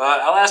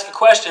 but I'll ask a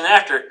question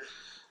after.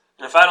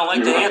 And if I don't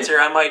like the answer,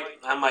 I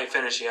might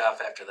finish you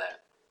off after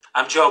that.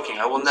 I'm joking.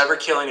 I will never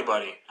kill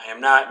anybody. I am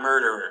not a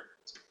murderer.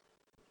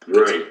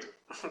 Right.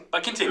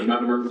 But continue. I'm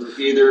not a murderer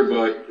either,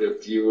 but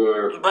if you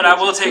are... But I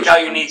will take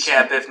out your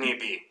kneecap if need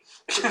be.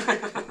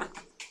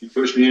 You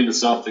push me into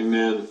something,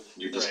 man,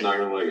 you're just not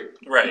going to like it.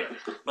 Right.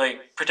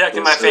 Like,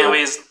 protecting my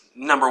family is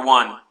number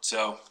 1,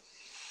 so...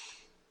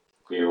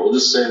 Yeah, we'll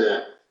just say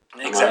that.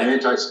 Exactly. I'm on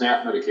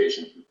anti-snap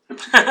medication.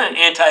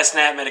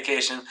 Anti-snap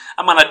medication.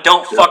 I'm on a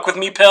don't fuck with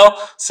me pill,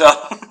 so...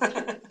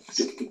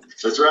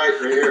 That's right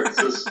here.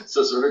 It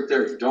says right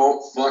there,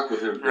 don't fuck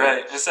with him, Bill.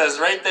 Right. It says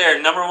right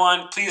there, number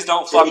 1, please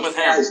don't fuck with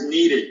him. As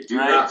needed. Do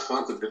not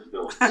fuck with him,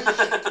 Bill.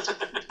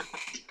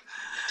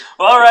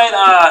 Well, all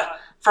right.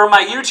 For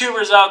my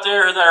YouTubers out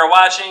there that are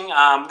watching,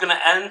 I'm gonna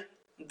end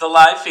the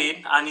live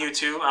feed on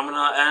YouTube. I'm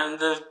gonna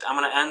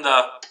end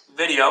the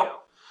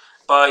video.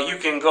 But you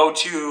can go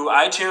to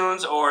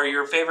iTunes or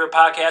your favorite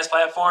podcast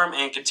platform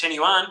and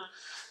continue on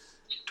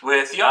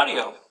with the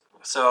audio.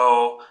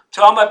 So,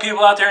 to all my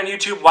people out there on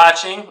YouTube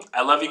watching,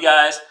 I love you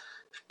guys.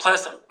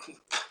 Plus,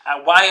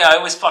 why I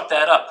always fuck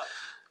that up.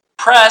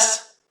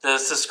 Press the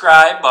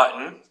subscribe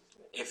button,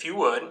 if you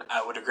would.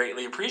 I would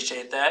greatly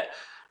appreciate that.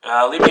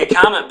 Leave me a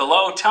comment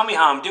below. Tell me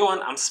how I'm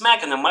doing. I'm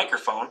smacking the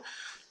microphone.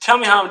 Tell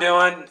me how I'm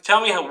doing.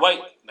 Tell me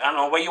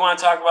what you want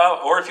to talk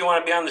about. Or if you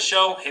want to be on the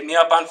show, hit me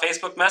up on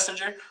Facebook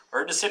Messenger.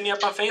 Or just hit me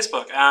up on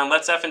Facebook on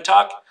Let's Effin'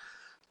 Talk.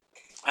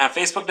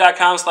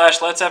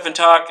 Facebook.com/Let's Effin'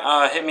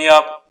 Talk. Hit me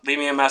up. Leave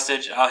me a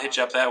message. I'll hit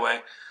you up that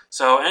way.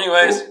 So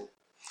anyways.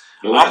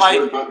 The Last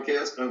Word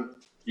podcast on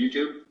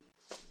YouTube?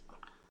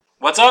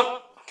 What's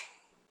up?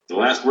 The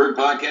Last Word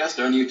podcast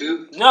on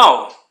YouTube?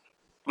 No.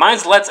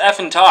 Mine's Let's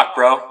Effin' Talk,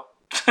 bro.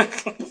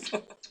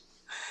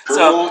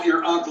 Promote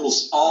your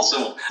uncles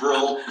also,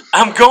 bro.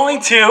 I'm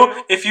going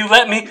to if you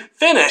let me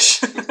finish.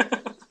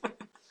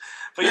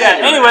 But yeah,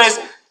 anyways,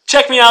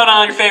 check me out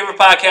on your favorite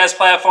podcast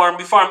platform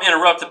before I'm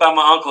interrupted by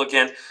my uncle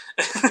again.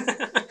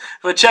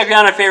 But check me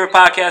out on your favorite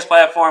podcast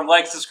platform.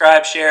 Like,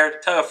 subscribe, share,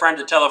 tell a friend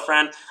to tell a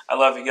friend. I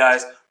love you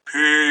guys.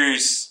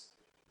 Peace.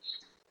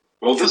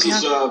 Well, this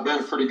has been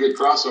a pretty good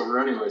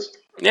crossover anyways.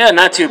 Yeah,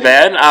 not too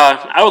bad.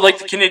 I would like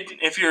to,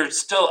 if you're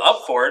still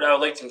up for it, I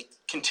would like to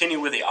continue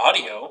with the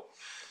audio.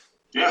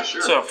 Yeah,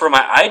 sure. So for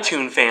my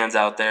iTunes fans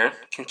out there,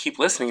 can keep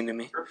listening to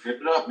me. Sure.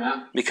 Hit it up,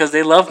 man. Because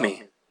they love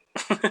me.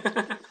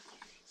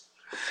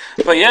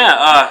 But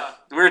yeah,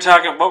 what were we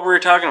talking about? What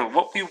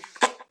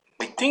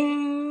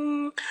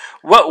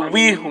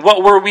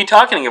were we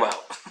talking about?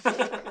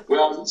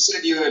 Well, you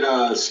said you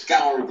had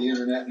scoured the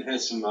internet and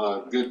had some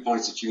good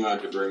points that you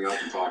wanted to bring up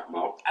and talk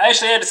about. I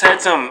actually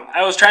had some.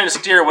 I was trying to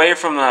steer away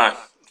from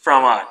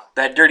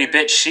that dirty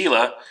bitch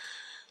Sheila.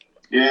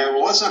 Yeah,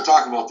 well, let's not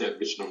talk about that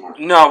bitch no more.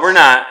 No, we're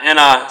not. And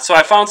so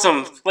I found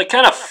some like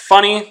kind of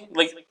funny.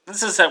 Like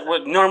this is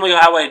what normally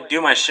how I do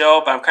my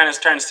show, but I'm kind of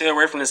trying to stay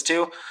away from this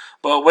too.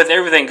 But with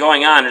everything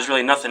going on, there's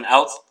really nothing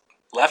else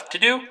left to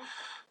do.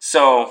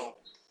 So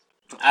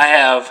I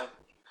have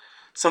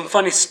some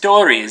funny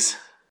stories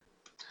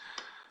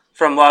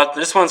from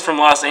this one's from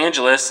Los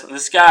Angeles.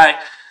 This guy.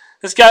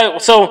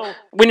 So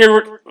when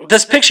you're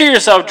just picture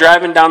yourself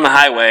driving down the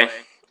highway,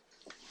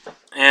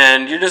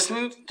 and you're just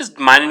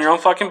minding your own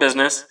fucking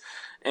business,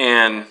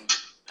 and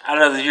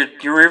out of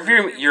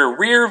your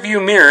rear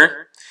view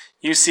mirror,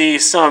 you see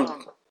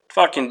some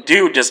fucking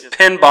dude just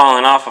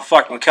pinballing off of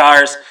fucking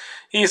cars.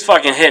 He's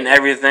fucking hitting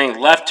everything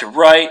left to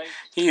right.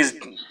 He's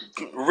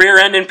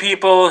rear-ending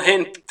people,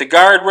 hitting the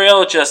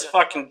guardrail, just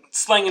fucking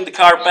slinging the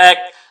car back,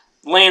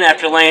 lane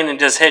after lane, and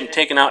just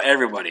taking out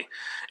everybody.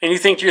 And you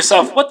think to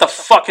yourself, what the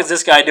fuck is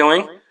this guy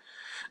doing?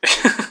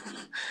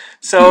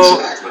 So,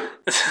 Exactly.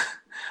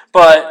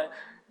 but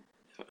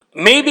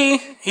maybe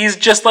he's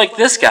just like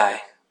this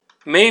guy.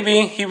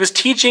 Maybe he was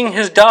teaching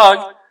his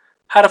dog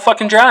how to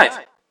fucking drive.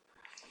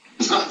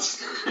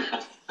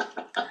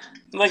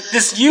 Like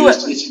this He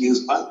was teaching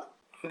his pup.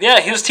 Yeah,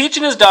 he was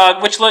teaching his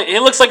dog, which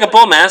it looks like a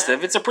bull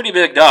mastiff. It's a pretty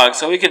big dog,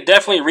 so he could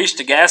definitely reach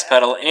the gas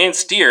pedal and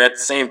steer at the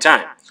same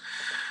time.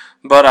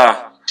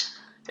 But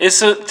it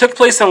took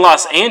place in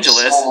Los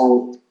Angeles.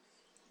 So,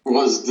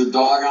 was the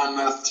dog on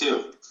meth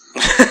too?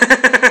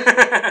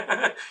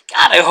 God,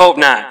 I hope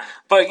not.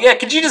 But yeah,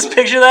 could you just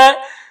picture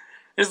that?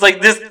 It's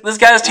like this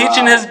guy's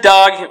teaching his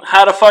dog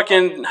how to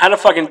fucking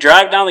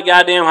drive down the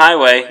goddamn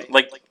highway.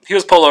 Like he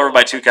was pulled over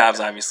by two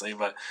cops, obviously,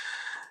 but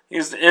it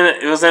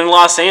was in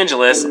Los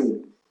Angeles.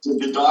 Did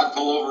the dog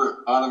pull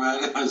over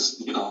automatically?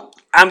 You know.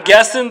 I'm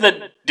guessing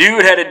the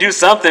dude had to do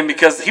something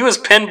because he was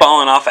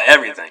pinballing off of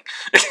everything.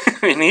 I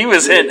mean, he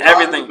was hitting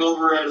everything. Go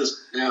over at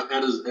his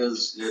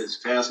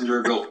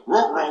passenger, go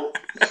row row.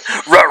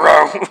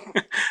 Ruh-roh.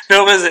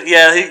 No,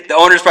 the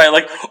owner's probably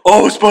like,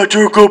 oh, Spot,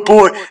 you're a good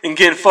boy, and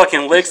getting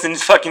fucking licks and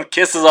fucking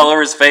kisses all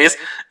over his face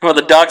while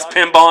the dog's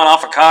pinballing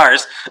off of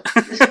cars.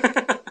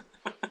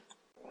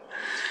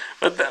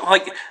 But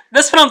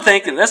that's what I'm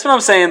thinking. That's what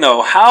I'm saying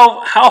though.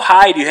 How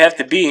high do you have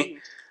to be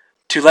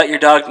to let your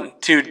dog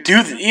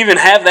even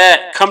have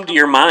that come to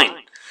your mind?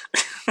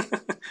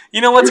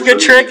 You know what's a good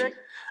trick?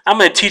 I'm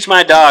gonna teach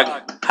my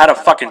dog how to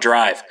fucking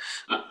drive.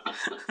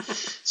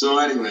 So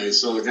anyway,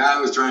 the guy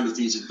was trying to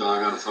teach his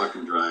dog how to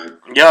fucking drive.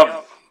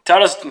 Yup,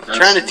 trying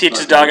to teach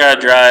his dog how to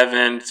drive,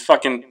 and it's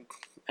fucking,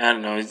 I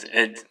don't know.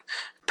 It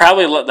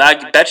probably,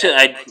 I bet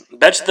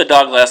you the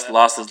dog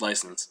lost his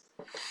license.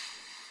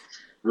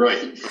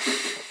 Right.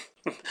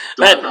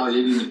 Dog probably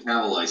didn't even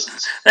have a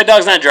license. That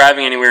dog's not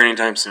driving anywhere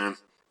anytime soon.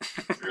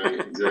 Right,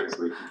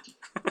 exactly.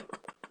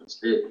 That's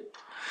it.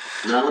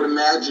 And I would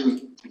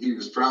imagine he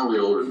was probably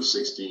older than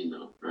 16,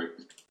 though, right?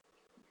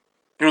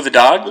 Who, the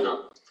dog? The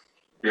dog.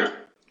 Yeah,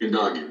 in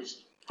dog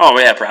years. Oh,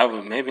 yeah,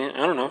 probably, maybe.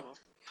 I don't know.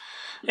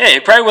 Yeah, he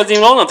probably wasn't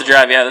even old enough to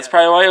drive yet. That's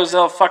probably why he was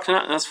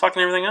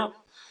fucking everything up.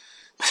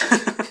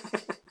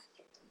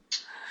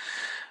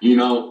 You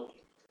know,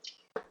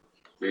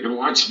 they don't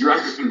want you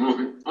driving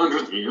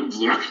under the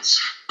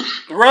influence.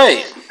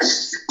 Right.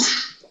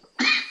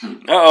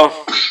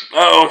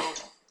 Uh-oh.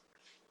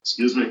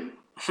 Excuse me.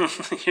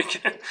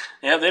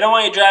 Yeah, they don't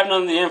want you driving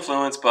under the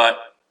influence, but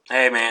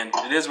hey, man,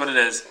 it is what it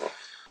is.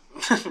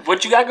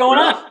 What you got going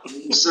on? What do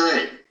you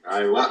say?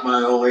 I let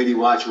my old lady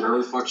watch whatever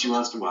the fuck she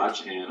wants to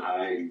watch, and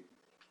I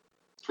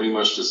pretty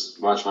much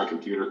just watch my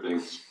computer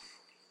things,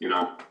 you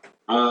know.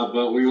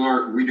 But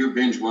we do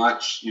binge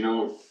watch, you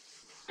know.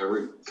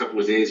 Every couple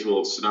of days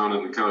we'll sit down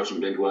on the couch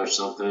and binge watch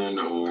something,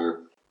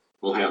 or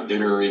we'll have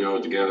dinner, you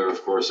know, together,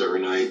 of course,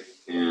 every night.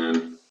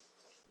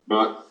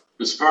 But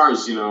as far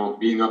as, you know,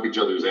 being up each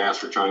other's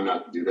ass, we're trying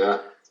not to do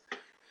that.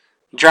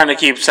 Trying to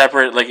keep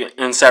separate, like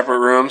in separate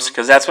rooms,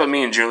 because that's what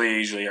me and Julia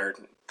usually are.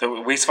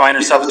 We find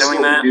ourselves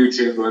doing that. We do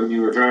too. I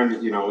mean, we're trying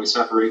to, you know, we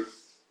separate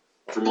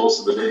for most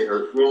of the day,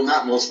 or well,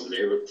 not most of the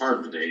day, but part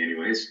of the day,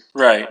 anyways.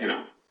 Right. You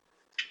know,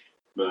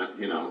 but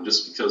you know,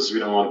 just because we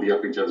don't want to be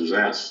up each other's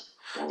ass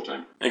all the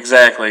time.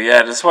 Exactly.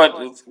 Yeah, that's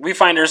what we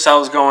find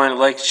ourselves going.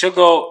 Like she'll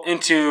go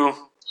into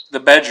the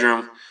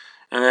bedroom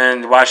and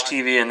then watch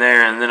TV in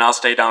there, and then I'll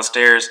stay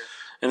downstairs,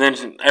 and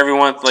then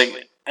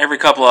every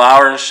couple of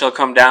hours she'll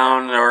come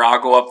down, or I'll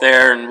go up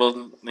there and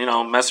we'll, you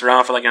know, mess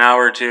around for like an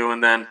hour or two,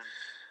 and then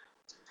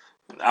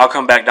I'll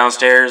come back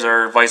downstairs,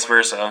 or vice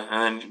versa,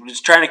 and then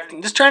just trying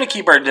to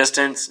keep our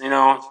distance, you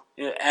know,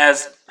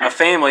 as a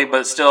family,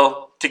 but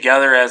still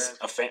together as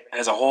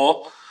a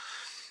whole.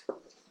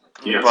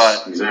 Yes,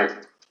 but,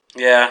 exactly.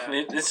 Yeah,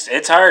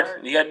 it's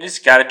hard. You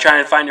just got to try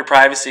and find your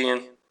privacy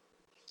and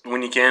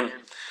when you can.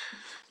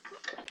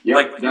 Yeah,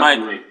 like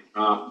definitely.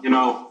 You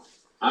know,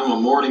 I'm a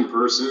morning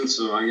person,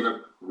 so I get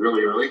up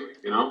really early.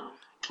 You know,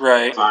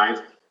 right,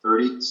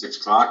 5:30, 6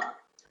 o'clock,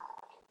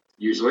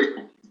 usually.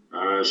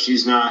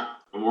 She's not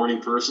a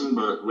morning person,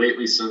 but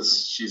lately,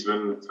 since she's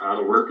been out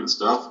of work and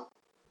stuff,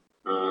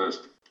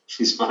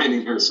 she's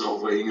finding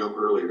herself waking up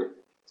earlier.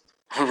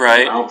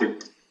 Right.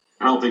 I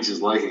I don't think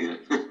she's liking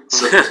it.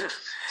 So,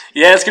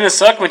 Yeah, it's going to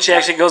suck when she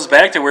actually goes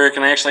back to work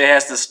and actually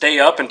has to stay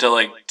up until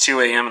like 2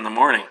 a.m. in the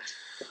morning.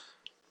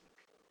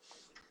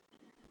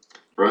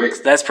 right?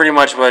 That's pretty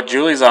much what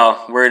Julie's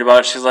all worried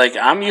about. She's like,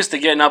 I'm used to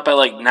getting up at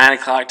like 9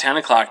 o'clock, 10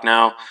 o'clock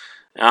now.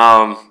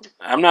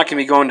 I'm not going to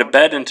be going to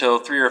bed until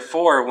 3 or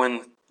 4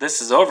 when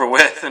this is over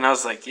with. And I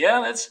was like,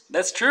 yeah,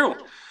 that's true.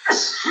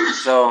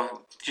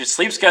 So your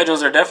sleep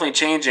schedules are definitely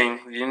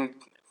changing.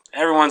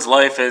 Everyone's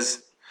life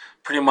is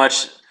pretty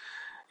much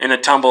in a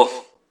tumble.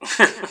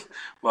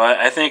 But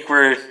I think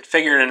we're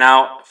figuring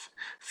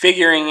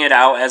it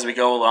out as we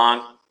go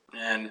along.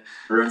 And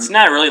it's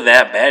not really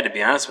that bad, to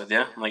be honest with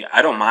you. Like,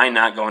 I don't mind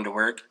not going to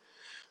work.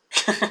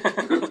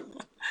 I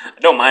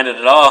don't mind it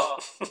at all.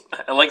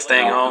 I like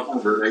staying home.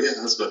 I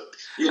guess, but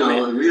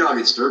we all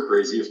get stir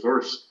crazy, of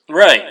course.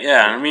 Right?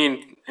 Yeah. I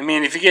mean,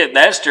 if you get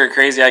that stir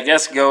crazy, I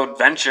guess go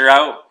venture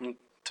out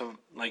to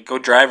like go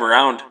drive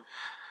around.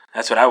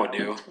 That's what I would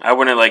do. I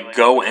wouldn't like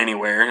go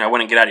anywhere. I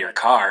wouldn't get out of your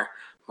car,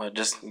 but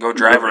just go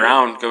drive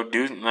around. Go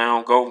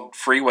go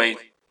freeway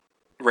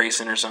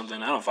racing or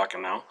something. I don't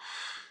fucking know.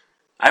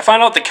 I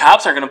find out the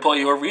cops aren't going to pull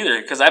you over either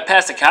because I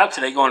passed a cop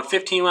today going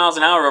 15 miles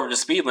an hour over the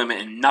speed limit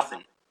and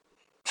nothing.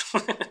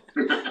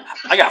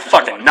 I got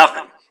fucking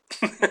nothing.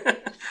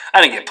 I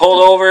didn't get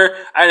pulled over.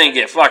 I didn't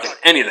get fucking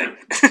anything.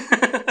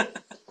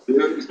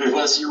 Dude,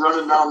 unless you're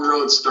running down the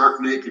road stark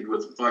naked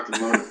with a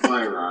fucking loaded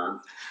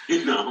firearm,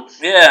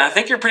 Yeah, I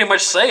think you're pretty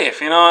much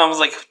safe. I was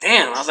like,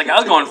 damn. I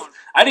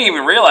didn't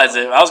even realize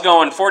it. I was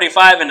going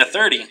 45 into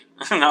 30.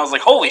 And I was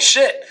like, holy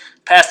shit.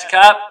 Passed a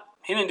cop.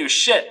 He didn't do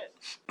shit.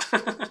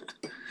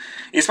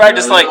 He's probably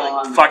just like,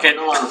 fuck it. They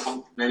don't want to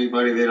fuck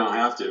anybody, they don't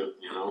have to,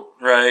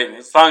 Right.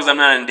 As long as I'm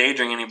not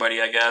endangering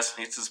anybody, I guess.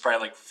 He's just probably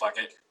like, fuck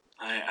it.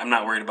 I'm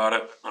not worried about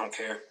it. I don't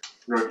care.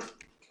 Right.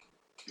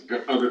 You've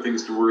got other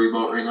things to worry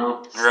about right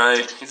now.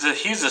 Right.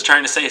 He's just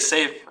trying to stay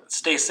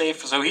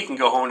safe so he can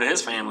go home to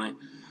his family.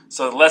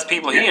 So the less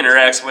people he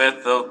interacts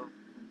with, the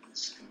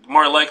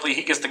more likely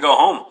he gets to go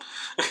home.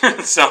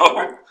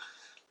 So...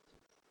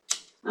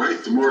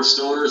 Right, the more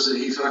stoners that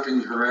he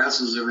fucking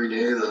harasses every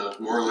day, the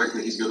more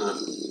likely he's gonna,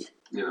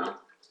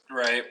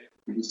 Right.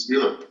 Just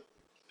feel it.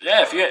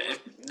 Yeah, if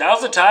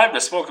now's the time to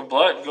smoke a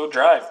blunt and go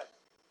drive.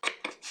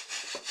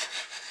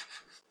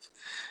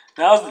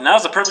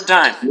 Now's the perfect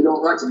time. We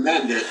don't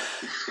recommend it.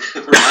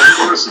 We're not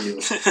endorsing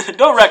you.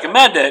 Don't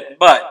recommend it,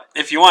 but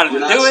if you wanted to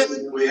do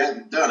it, we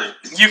haven't done it.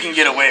 You can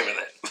get away with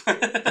it.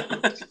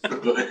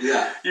 But,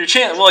 yeah. Your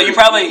chance. Well, you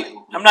probably.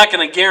 I'm not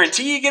going to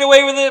guarantee you get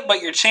away with it,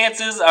 but your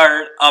chances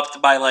are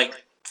upped by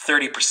like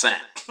 30%.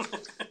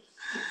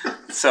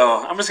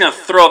 So I'm just going to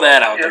throw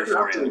that out there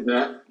for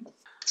you.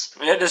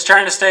 Yeah, just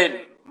trying to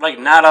stay like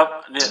not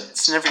up the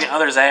significant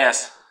other's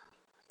ass,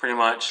 pretty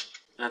much.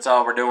 That's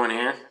all we're doing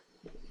here.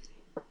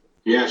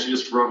 Yeah, she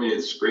just brought me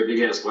a great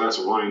big ass glass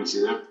of wine. You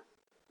see that?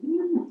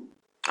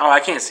 Oh, I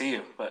can't see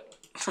you, but.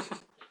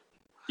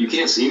 You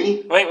can't see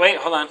me? Wait,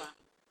 hold on.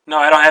 No,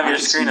 I don't have your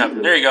screen up.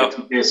 There you go.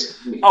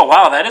 Oh,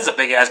 wow, that is a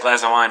big-ass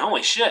glass of wine.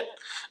 Holy shit.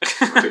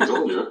 I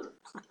told you.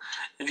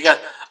 You got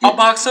a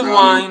box of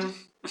wine.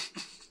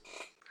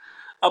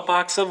 A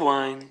box of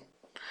wine.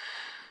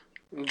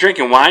 You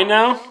drinking wine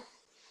now?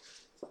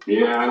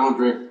 Yeah, I don't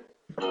drink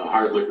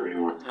hard liquor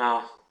anymore.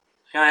 Oh.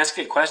 Can I ask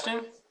you a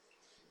question?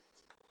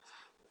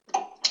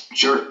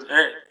 Sure.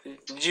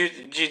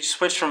 Did you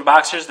switch from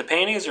boxers to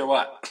panties or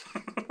what?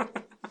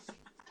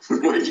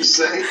 What did you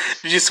say?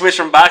 Did you switch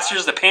from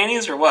boxers to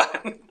panties or what?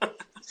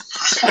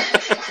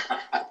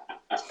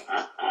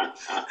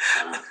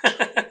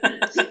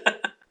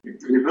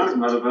 You're funny,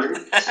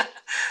 motherfucker.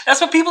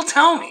 That's what people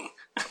tell me.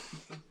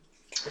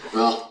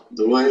 Well,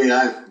 the way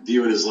I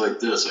view it is like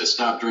this. I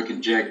stopped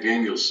drinking Jack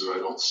Daniels so I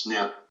don't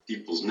snap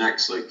people's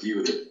necks like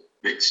you that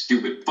make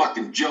stupid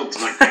fucking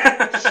jokes like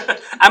that.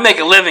 I make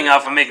a living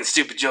off of making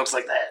stupid jokes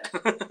like that.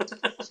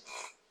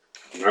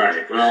 All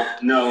right. Well,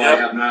 no, yep.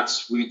 I have not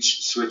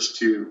switched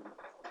to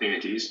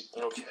panties.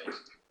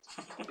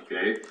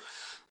 Okay.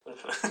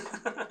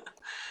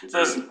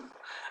 So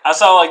I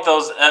saw like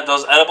those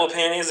edible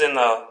panties in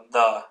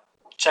the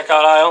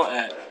checkout aisle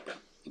at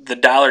the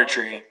Dollar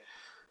Tree,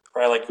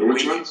 probably like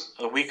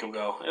a week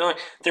ago.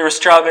 There were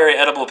strawberry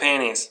edible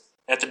panties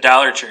at the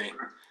Dollar Tree.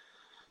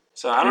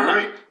 So I don't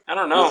know. I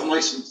don't know. Nothing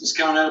like some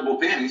discount edible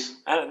panties.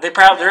 They're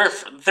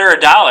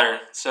 $1,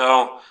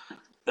 so.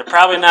 They're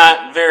probably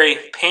not very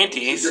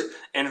panties,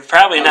 and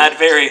probably not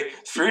very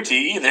fruity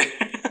either,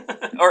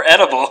 or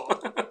edible.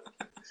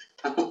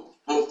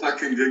 How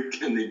fucking good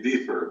can they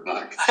be for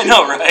 $1? I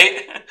know,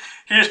 right?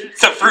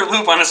 It's a Fruit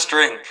Loop on a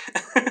string.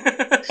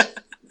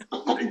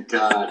 Oh my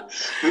god!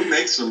 Who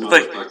makes them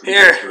like, motherfucking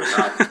here? For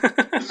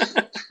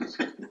 $1?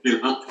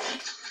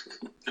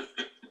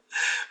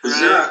 Is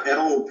there an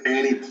edible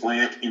panty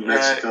plant in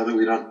Mexico that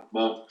we don't know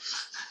about?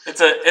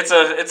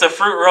 It's a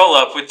fruit roll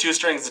up with 2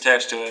 strings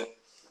attached to it.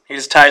 You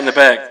just tie it in the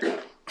back.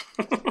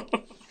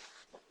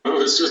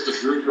 Oh, it's just a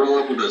fruit roll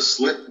up with a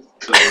slit.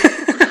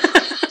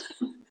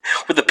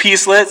 With the pea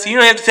slits, you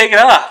don't have to take it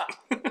off.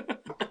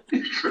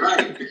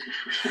 Right.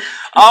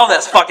 Oh,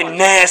 that's fucking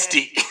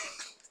nasty.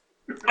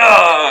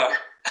 Ugh.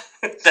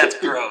 That's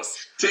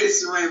gross.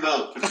 Taste the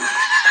rainbow.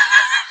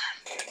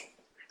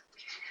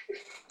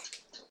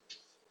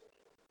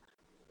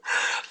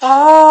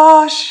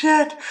 Oh,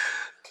 shit.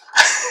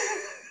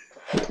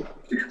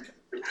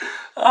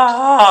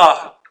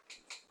 Ah.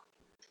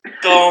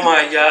 Oh,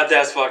 my God.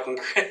 That's fucking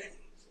great.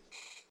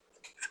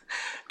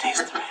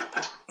 Taste the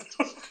rainbow.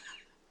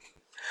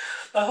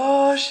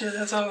 Oh, shit.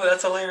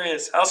 That's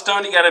hilarious. How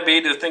stoned you gotta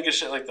be to think of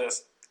shit like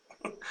this?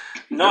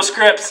 No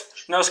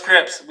scripts. No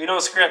scripts. We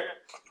don't script.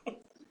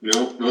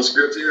 No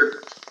script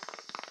here.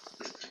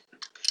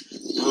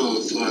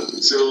 Oh, fuck.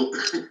 So,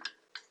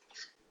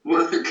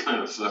 what other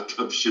kind of fucked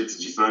up shit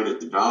did you find at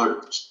the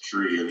Dollar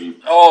Tree? I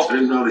mean, I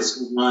didn't know they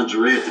sold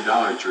lingerie at the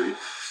Dollar Tree.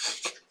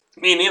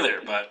 Me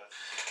neither, but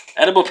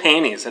edible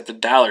panties at the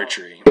Dollar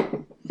Tree.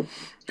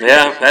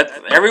 Yeah,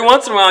 every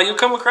once in a while you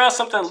come across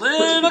something a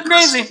little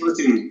crazy.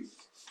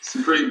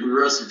 Some pretty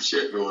progressive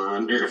shit going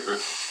on there.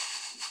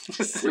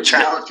 Which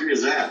Dollar Tree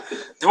is that?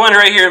 The one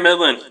right here in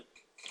Midland.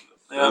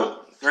 Yep,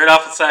 right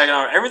off of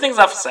Saginaw. Everything's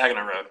off of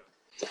Saginaw Road.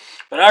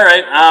 But all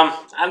right,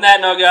 on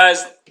that note,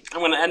 guys, I'm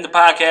going to end the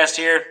podcast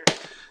here.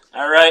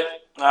 All right,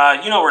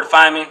 you know where to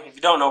find me. If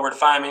you don't know where to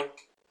find me,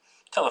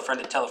 tell a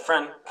friend to tell a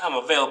friend. I'm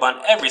available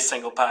on every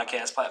single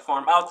podcast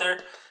platform out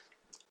there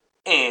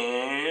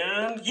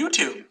and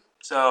YouTube.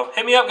 So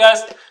hit me up,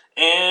 guys,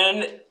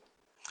 and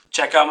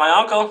check out my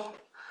uncle.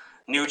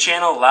 New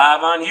channel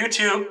live on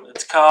YouTube.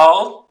 It's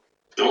called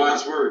The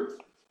Last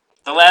Word.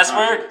 The Last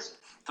Word.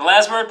 The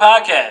Last Word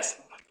Podcast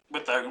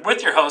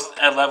with your host,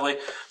 Ed Lovely.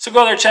 So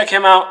go there, check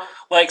him out,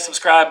 like,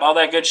 subscribe, all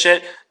that good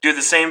shit. Do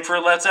the same for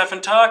Let's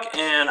Effin' Talk,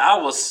 and I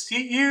will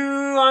see you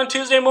on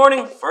Tuesday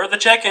morning for the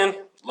check-in.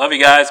 Love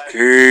you guys.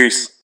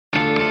 Peace.